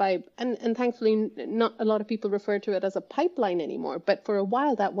about by, and thankfully not a lot of people refer to it as a pipeline anymore, but for a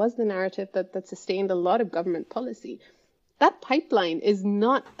while that was the narrative that sustained a lot of government policy. That pipeline is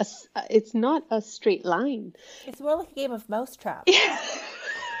not a straight line. It's more like a game of mousetrap. Yeah.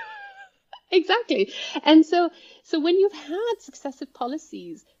 Exactly. And so when you've had successive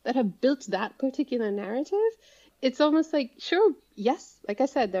policies that have built that particular narrative, it's almost like, sure, yes, like I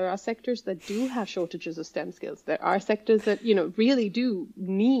said, there are sectors that do have shortages of STEM skills. There are sectors that, really do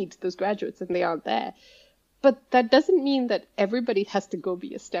need those graduates and they aren't there. But that doesn't mean that everybody has to go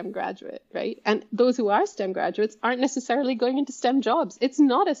be a STEM graduate, right? And those who are STEM graduates aren't necessarily going into STEM jobs. It's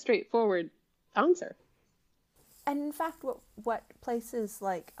not a straightforward answer. And in fact, what places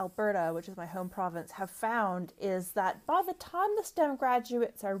like Alberta, which is my home province, have found is that by the time the STEM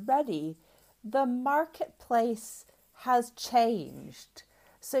graduates are ready, the marketplace has changed.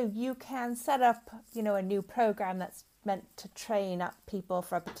 So you can set up, a new program that's meant to train up people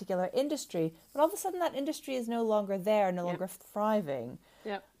for a particular industry, but all of a sudden that industry is no longer there, no longer thriving.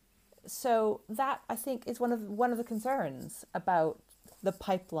 Yeah. So that, I think, is one of the concerns about the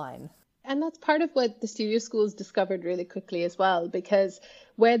pipeline. And that's part of what the studio schools discovered really quickly as well, because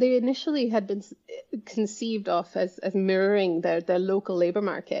where they initially had been conceived of as mirroring their local labor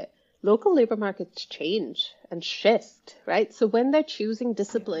markets change and shift, right? So when they're choosing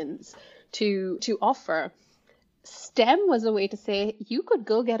disciplines to offer, STEM was a way to say you could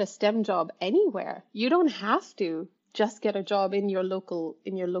go get a STEM job anywhere. You don't have to just get a job in your local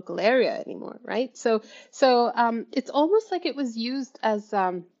area anymore, right? So it's almost like it was used as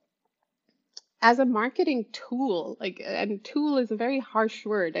a marketing tool. And tool is a very harsh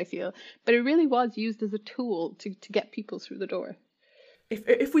word, I feel, but it really was used as a tool to get people through the door.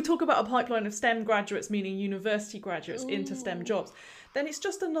 If we talk about a pipeline of STEM graduates, meaning university graduates into STEM jobs, then it's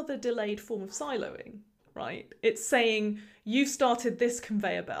just another delayed form of siloing, right? It's saying you started this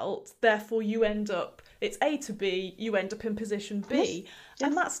conveyor belt, therefore you end up, it's A to B, you end up in position B. Yes.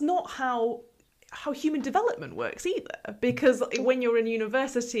 And that's not how human development works either, because when you're in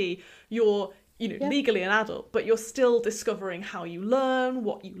university, you're legally an adult, but you're still discovering how you learn,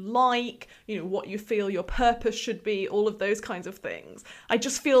 what you like, what you feel your purpose should be, all of those kinds of things. I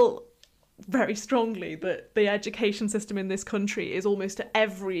just feel very strongly that the education system in this country is almost at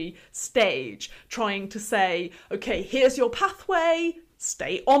every stage trying to say, okay, here's your pathway,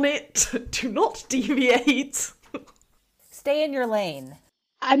 stay on it, do not deviate. Stay in your lane.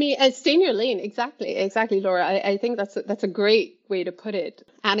 I mean, stay in your lane. Exactly, Laura. I think that's a great way to put it.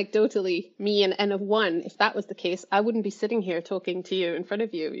 Anecdotally, me and N of one, if that was the case, I wouldn't be sitting here talking to you in front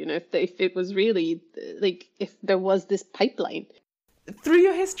of you. If it was really if there was this pipeline. Through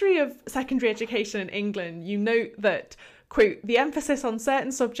your history of secondary education in England, you note that, quote, the emphasis on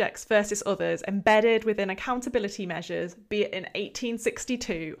certain subjects versus others embedded within accountability measures, be it in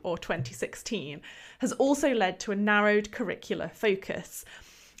 1862 or 2016, has also led to a narrowed curricular focus.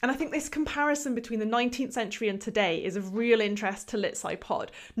 And I think this comparison between the 19th century and today is of real interest to LitSciPod,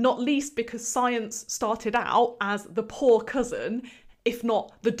 not least because science started out as the poor cousin, if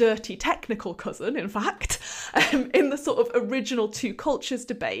not the dirty technical cousin, in fact, in the sort of original two cultures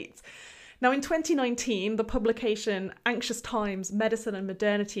debate. Now, in 2019, the publication Anxious Times, Medicine and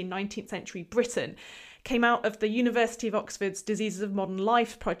Modernity in 19th Century Britain came out of the University of Oxford's Diseases of Modern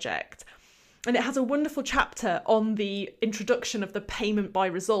Life project. And it has a wonderful chapter on the introduction of the payment by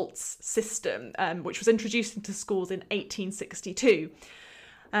results system, which was introduced into schools in 1862.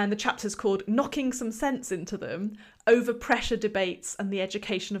 And the chapter's called Knocking Some Sense Into Them, Overpressure Debates and the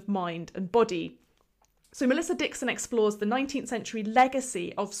Education of Mind and Body. So Melissa Dixon explores the 19th century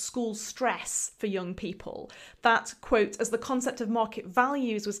legacy of school stress for young people. That, quote, as the concept of market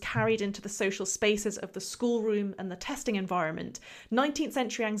values was carried into the social spaces of the schoolroom and the testing environment, 19th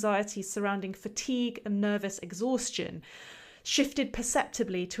century anxieties surrounding fatigue and nervous exhaustion shifted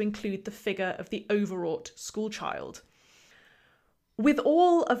perceptibly to include the figure of the overwrought schoolchild. With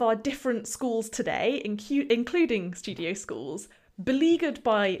all of our different schools today, including studio schools, beleaguered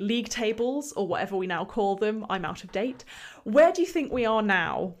by league tables, or whatever we now call them, I'm out of date, where do you think we are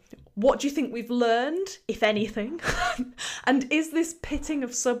now? What do you think we've learned, if anything? And is this pitting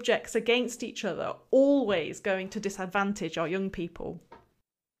of subjects against each other always going to disadvantage our young people?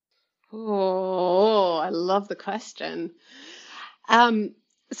 Oh, I love the question.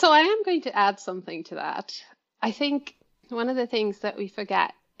 So I am going to add something to that. I think one of the things that we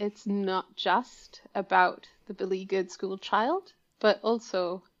forget, it's not just about the beleaguered school child, but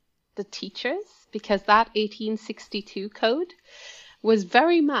also the teachers, because that 1862 code was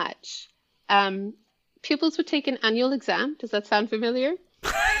very much, pupils would take an annual exam. Does that sound familiar?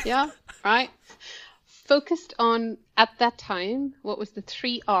 Yeah, right. Focused on, at that time, what was the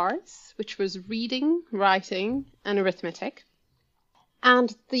 3 R's, which was reading, writing, and arithmetic.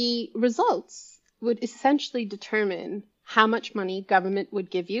 And the results would essentially determine how much money government would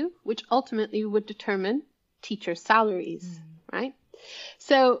give you, which ultimately would determine teacher salaries, right?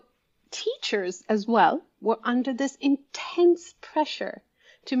 So teachers as well were under this intense pressure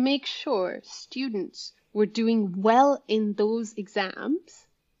to make sure students were doing well in those exams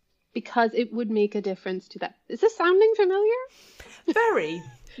because it would make a difference to them. Is this sounding familiar? Very.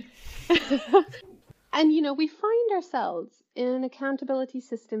 And, we find ourselves in an accountability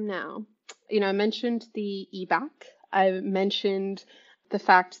system now. I mentioned the EBAC. I mentioned the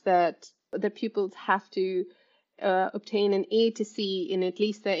fact that the pupils have to obtain an A to C in at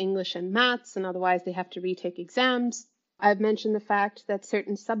least their English and maths, and otherwise they have to retake exams. I've mentioned the fact that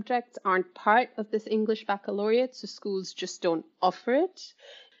certain subjects aren't part of this English baccalaureate, so schools just don't offer it.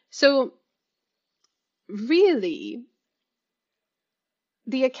 So really,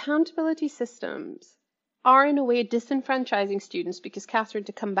 the accountability systems are in a way disenfranchising students because, Catherine,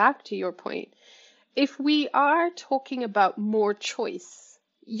 to come back to your point, if we are talking about more choice,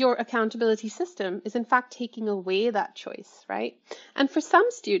 your accountability system is in fact taking away that choice, right? And for some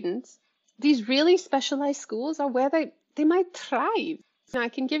students, these really specialized schools are where they might thrive. Now, I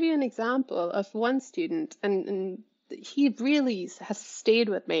can give you an example of one student, and he really has stayed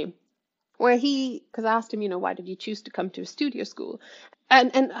with me, where because I asked him, why did you choose to come to a studio school?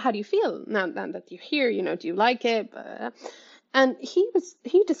 And how do you feel now that you're here? Do you like it? And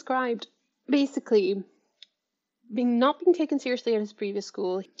he described basically not being taken seriously at his previous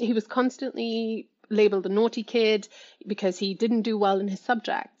school. He was constantly labeled a naughty kid because he didn't do well in his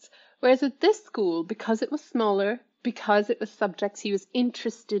subjects. Whereas at this school, because it was smaller, because it was subjects he was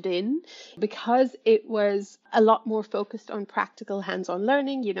interested in, because it was a lot more focused on practical hands-on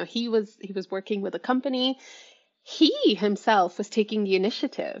learning, he was working with a company. He himself was taking the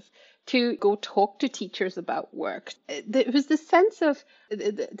initiative to go talk to teachers about work. It was this sense of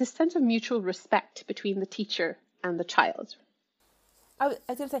mutual respect between the teacher and the child. I was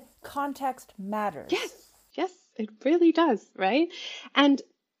going to say, context matters. Yes, it really does, right? And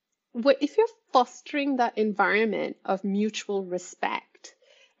if you're fostering that environment of mutual respect,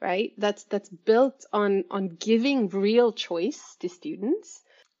 right, that's built on giving real choice to students,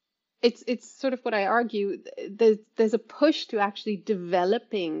 it's sort of what I argue. There's a push to actually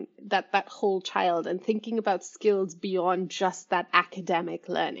developing that whole child and thinking about skills beyond just that academic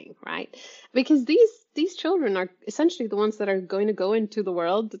learning, right? Because these children are essentially the ones that are going to go into the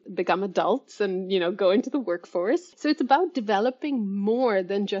world, become adults, and go into the workforce. So it's about developing more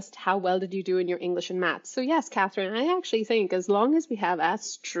than just how well did you do in your English and maths. So yes, Catherine, I actually think as long as we have as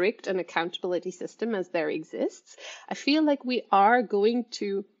strict an accountability system as there exists, I feel like we are going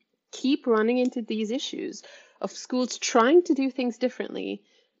to keep running into these issues of schools trying to do things differently,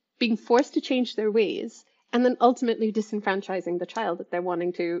 being forced to change their ways, and then ultimately disenfranchising the child that they're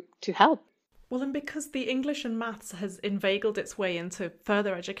wanting to help. Well, and because the English and maths has inveigled its way into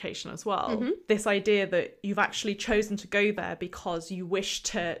further education as well, this idea that you've actually chosen to go there because you wish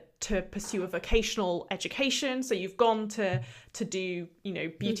to pursue a vocational education, so you've gone to do,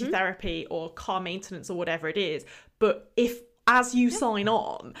 beauty therapy or car maintenance or whatever it is, but as you sign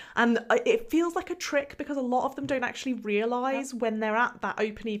on, and it feels like a trick because a lot of them don't actually realise when they're at that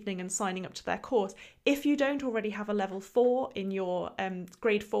open evening and signing up to their course, if you don't already have a level 4 in your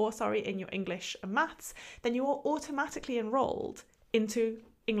grade 4 in your English and maths, then you are automatically enrolled into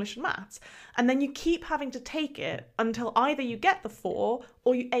English and maths, and then you keep having to take it until either you get the 4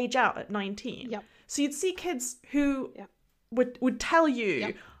 or you age out at 19. So you'd see kids who would tell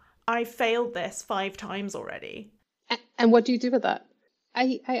you, I failed this 5 times already. And what do you do with that?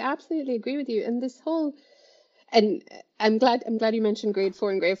 I absolutely agree with you. And And I'm glad you mentioned grade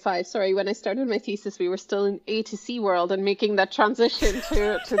 4 and grade 5. Sorry, when I started my thesis, we were still in A to C world and making that transition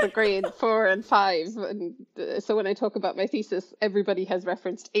to the grade 4 and 5. And so when I talk about my thesis, everybody has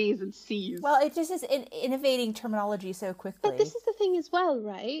referenced A's and C's. Well, it just is innovating terminology so quickly. But this is the thing as well,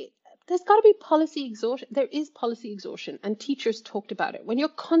 right? There's got to be policy exhaustion. There is policy exhaustion, and teachers talked about it. When you're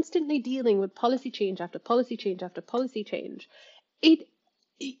constantly dealing with policy change after policy change after policy change, it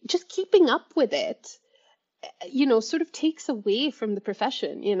just keeping up with it, sort of takes away from the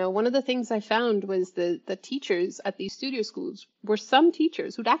profession. One of the things I found was the teachers at these studio schools were some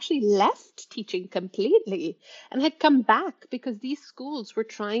teachers who'd actually left teaching completely and had come back because these schools were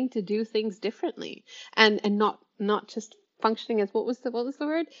trying to do things differently and not just functioning as what was the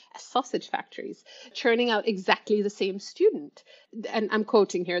word? As sausage factories, churning out exactly the same student. And I'm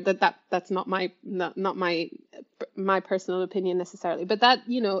quoting here that's not my personal opinion necessarily, but that,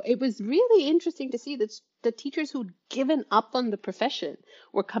 it was really interesting to see that the teachers who'd given up on the profession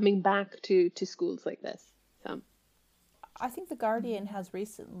were coming back to schools like this. So I think The Guardian has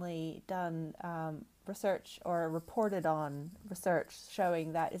recently done research or reported on research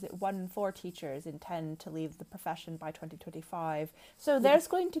showing that 1 in 4 teachers intend to leave the profession by 2025. So there's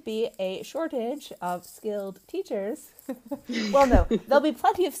going to be a shortage of skilled teachers. Well, no, there'll be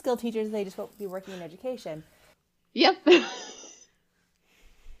plenty of skilled teachers. They just won't be working in education. Yep.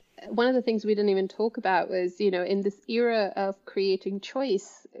 One of the things we didn't even talk about was, in this era of creating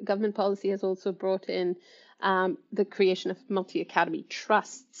choice, government policy has also brought in the creation of multi-academy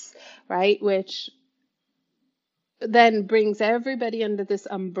trusts, right? Which then brings everybody under this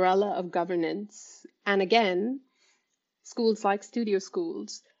umbrella of governance. And again, schools like studio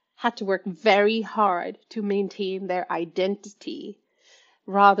schools had to work very hard to maintain their identity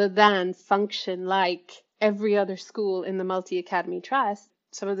rather than function like every other school in the multi-academy trust.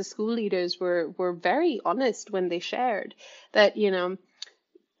 Some of the school leaders were very honest when they shared that,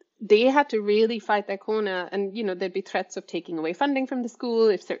 they had to really fight their corner, and, there'd be threats of taking away funding from the school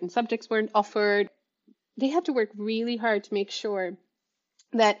if certain subjects weren't offered. They had to work really hard to make sure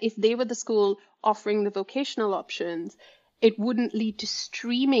that if they were the school offering the vocational options, it wouldn't lead to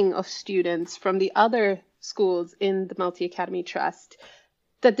streaming of students from the other schools in the multi-academy trust,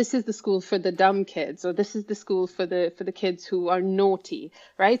 that this is the school for the dumb kids, or this is the school for the kids who are naughty,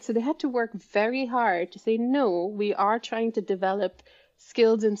 right? So they had to work very hard to say, no, we are trying to develop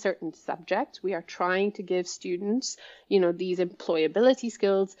skills in certain subjects. We are trying to give students, these employability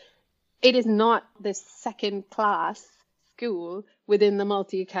skills. It is not this second-class school within the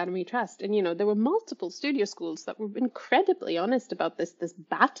multi-academy trust. And, there were multiple studio schools that were incredibly honest about this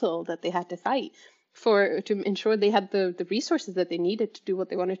battle that they had to fight to ensure they had the resources that they needed to do what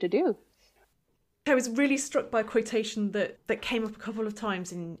they wanted to do. I was really struck by a quotation that came up a couple of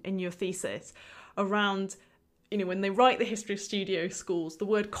times in your thesis around, when they write the history of studio schools, the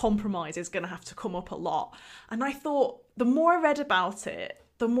word compromise is going to have to come up a lot. And I thought, the more I read about it,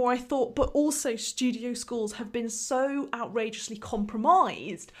 the more I thought, but also studio schools have been so outrageously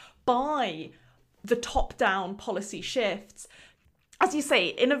compromised by the top-down policy shifts. As you say,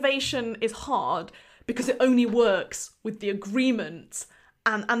 innovation is hard because it only works with the agreement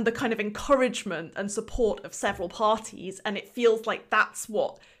and the kind of encouragement and support of several parties. And it feels like that's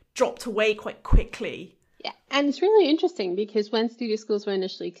what dropped away quite quickly. Yeah, and it's really interesting because when studio schools were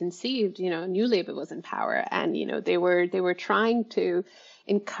initially conceived, New Labour was in power, and they were trying to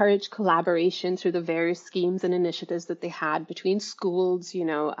encourage collaboration through the various schemes and initiatives that they had between schools,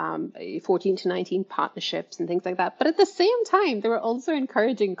 14 to 19 partnerships and things like that. But at the same time, they were also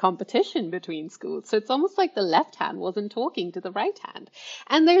encouraging competition between schools. So it's almost like the left hand wasn't talking to the right hand.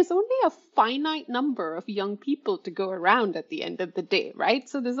 And there's only a finite number of young people to go around at the end of the day, right?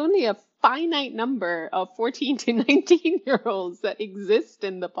 So there's only a finite number of 14 to 19-year-olds that exist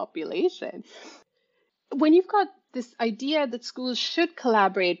in the population. When you've got this idea that schools should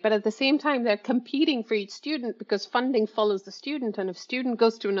collaborate, but at the same time they're competing for each student because funding follows the student, and if student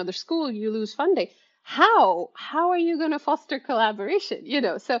goes to another school, you lose funding. How are you going to foster collaboration?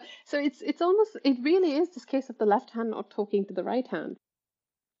 So it really is this case of the left hand not talking to the right hand.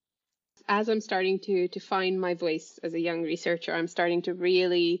 As I'm starting to find my voice as a young researcher, I'm starting to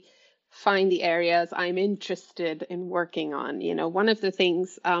really find the areas I'm interested in working on. One of the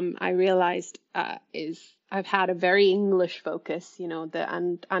things I realized is I've had a very English focus,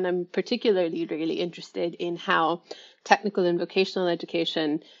 and I'm particularly really interested in how technical and vocational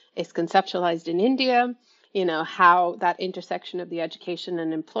education is conceptualized in India, how that intersection of the education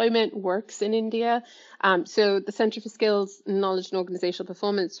and employment works in India. So the Centre for Skills, Knowledge and Organizational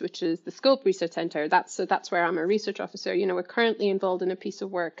Performance, which is the Scope Research Centre, that's where I'm a research officer. We're currently involved in a piece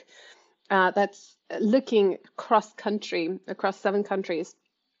of work that's looking across 7 countries,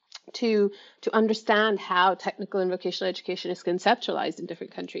 to understand how technical and vocational education is conceptualized in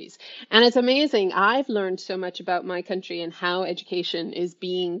different countries. And it's amazing. I've learned so much about my country and how education is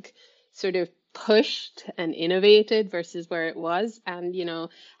being sort of pushed and innovated versus where it was, and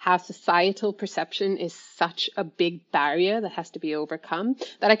how societal perception is such a big barrier that has to be overcome,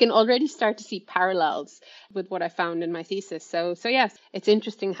 that I can already start to see parallels with what I found in my thesis. So yes, it's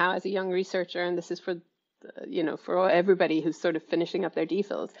interesting how, as a young researcher, and this is for everybody who's sort of finishing up their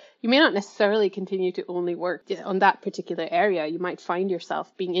DPhils, you may not necessarily continue to only work on that particular area. You might find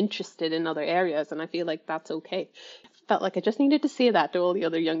yourself being interested in other areas, and I feel like that's okay. Felt like I just needed to say that to all the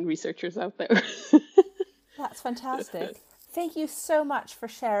other young researchers out there. That's fantastic. Thank you so much for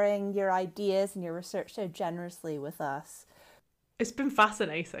sharing your ideas and your research so generously with us. It's been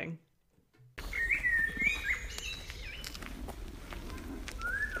fascinating.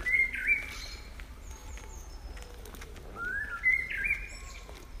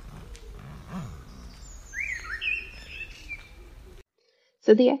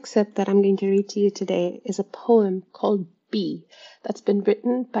 So the excerpt that I'm going to read to you today is a poem called Bee that's been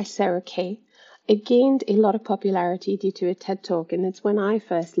written by Sarah Kay. It gained a lot of popularity due to a TED Talk, and it's when I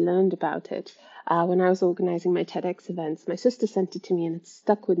first learned about it, when I was organizing my TEDx events. My sister sent it to me, and it's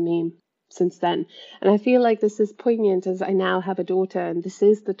stuck with me since then. And I feel like this is poignant as I now have a daughter, and this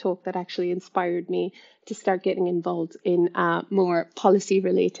is the talk that actually inspired me to start getting involved in more policy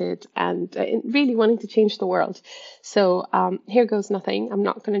related and really wanting to change the world. So here goes nothing. I'm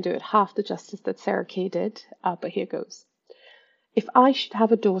not going to do it half the justice that Sarah Kay did, but here goes. If I should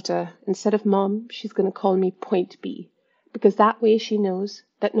have a daughter, instead of Mom, she's going to call me Point B, because that way she knows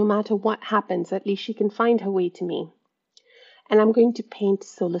that no matter what happens, at least she can find her way to me. And I'm going to paint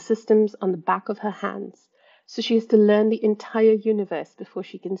solar systems on the back of her hands, so she has to learn the entire universe before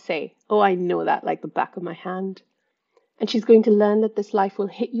she can say, oh, I know that like the back of my hand. And she's going to learn that this life will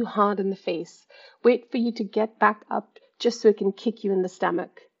hit you hard in the face, wait for you to get back up just so it can kick you in the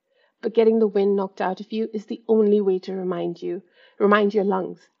stomach. But getting the wind knocked out of you is the only way to remind your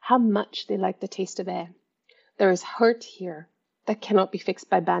lungs how much they like the taste of air. There is hurt here that cannot be fixed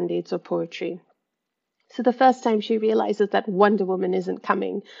by band-aids or poetry. So the first time she realizes that Wonder Woman isn't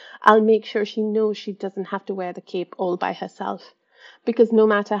coming, I'll make sure she knows she doesn't have to wear the cape all by herself. Because no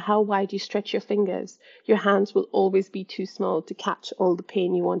matter how wide you stretch your fingers, your hands will always be too small to catch all the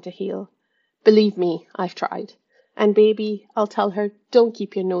pain you want to heal. Believe me, I've tried. And baby, I'll tell her, don't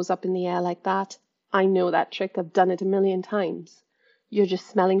keep your nose up in the air like that. I know that trick. I've done it a million times. You're just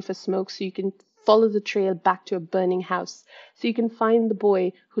smelling for smoke so you can follow the trail back to a burning house, so you can find the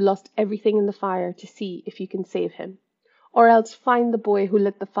boy who lost everything in the fire to see if you can save him. Or else find the boy who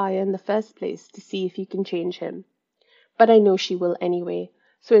lit the fire in the first place to see if you can change him. But I know she will anyway,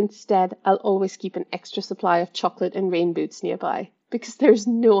 so instead I'll always keep an extra supply of chocolate and rain boots nearby, because there's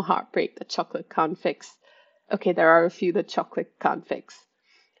no heartbreak that chocolate can't fix. Okay, there are a few that chocolate can't fix.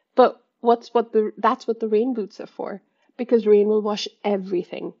 But that's what the rain boots are for, because rain will wash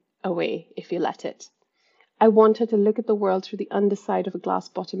everything away if you let it. I want her to look at the world through the underside of a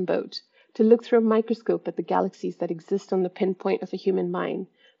glass-bottom boat, to look through a microscope at the galaxies that exist on the pinpoint of a human mind,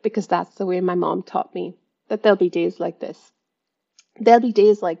 because that's the way my mom taught me, that there'll be days like this. There'll be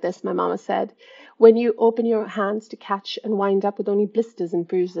days like this, my mama said, when you open your hands to catch and wind up with only blisters and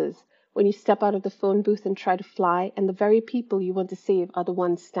bruises, when you step out of the phone booth and try to fly, and the very people you want to save are the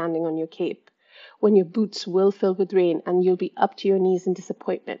ones standing on your cape, when your boots will fill with rain and you'll be up to your knees in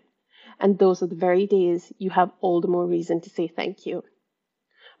disappointment. And those are the very days you have all the more reason to say thank you.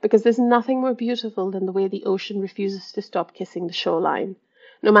 Because there's nothing more beautiful than the way the ocean refuses to stop kissing the shoreline,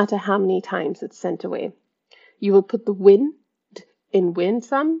 no matter how many times it's sent away. You will put the wind in win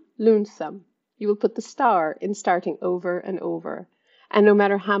some, loon some. You will put the star in starting over and over. And no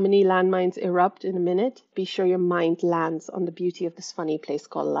matter how many landmines erupt in a minute, be sure your mind lands on the beauty of this funny place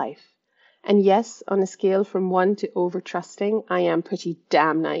called life. And yes, on a scale from 1 to over-trusting, I am pretty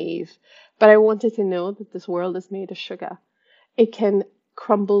damn naive. But I wanted to know that this world is made of sugar. It can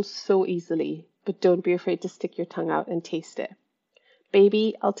crumble so easily, but don't be afraid to stick your tongue out and taste it.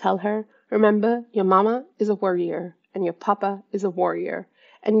 Baby, I'll tell her, remember, your mama is a warrior, and your papa is a warrior,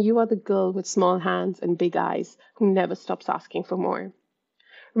 and you are the girl with small hands and big eyes who never stops asking for more.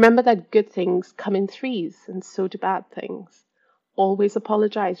 Remember that good things come in threes, and so do bad things. Always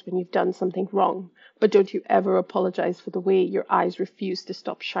apologize when you've done something wrong, but don't you ever apologize for the way your eyes refuse to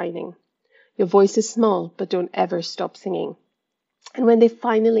stop shining. Your voice is small, but don't ever stop singing. And when they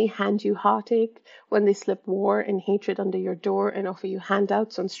finally hand you heartache, when they slip war and hatred under your door and offer you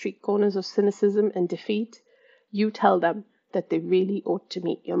handouts on street corners of cynicism and defeat, you tell them that they really ought to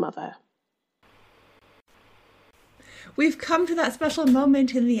meet your mother. We've come to that special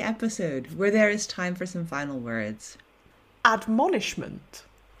moment in the episode where there is time for some final words. Admonishment.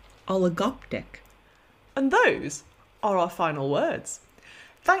 Oligoptic. And those are our final words.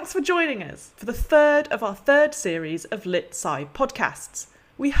 Thanks for joining us for the third of our third series of Lit Sci podcasts.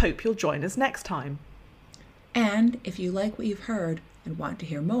 We hope you'll join us next time. And if you like what you've heard and want to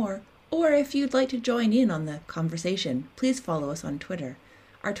hear more, or if you'd like to join in on the conversation, please follow us on Twitter.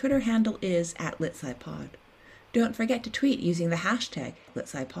 Our Twitter handle is @LitSciPod. Don't forget to tweet using the hashtag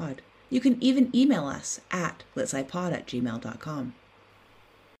LitSciPod. You can even email us at litscipod@gmail.com.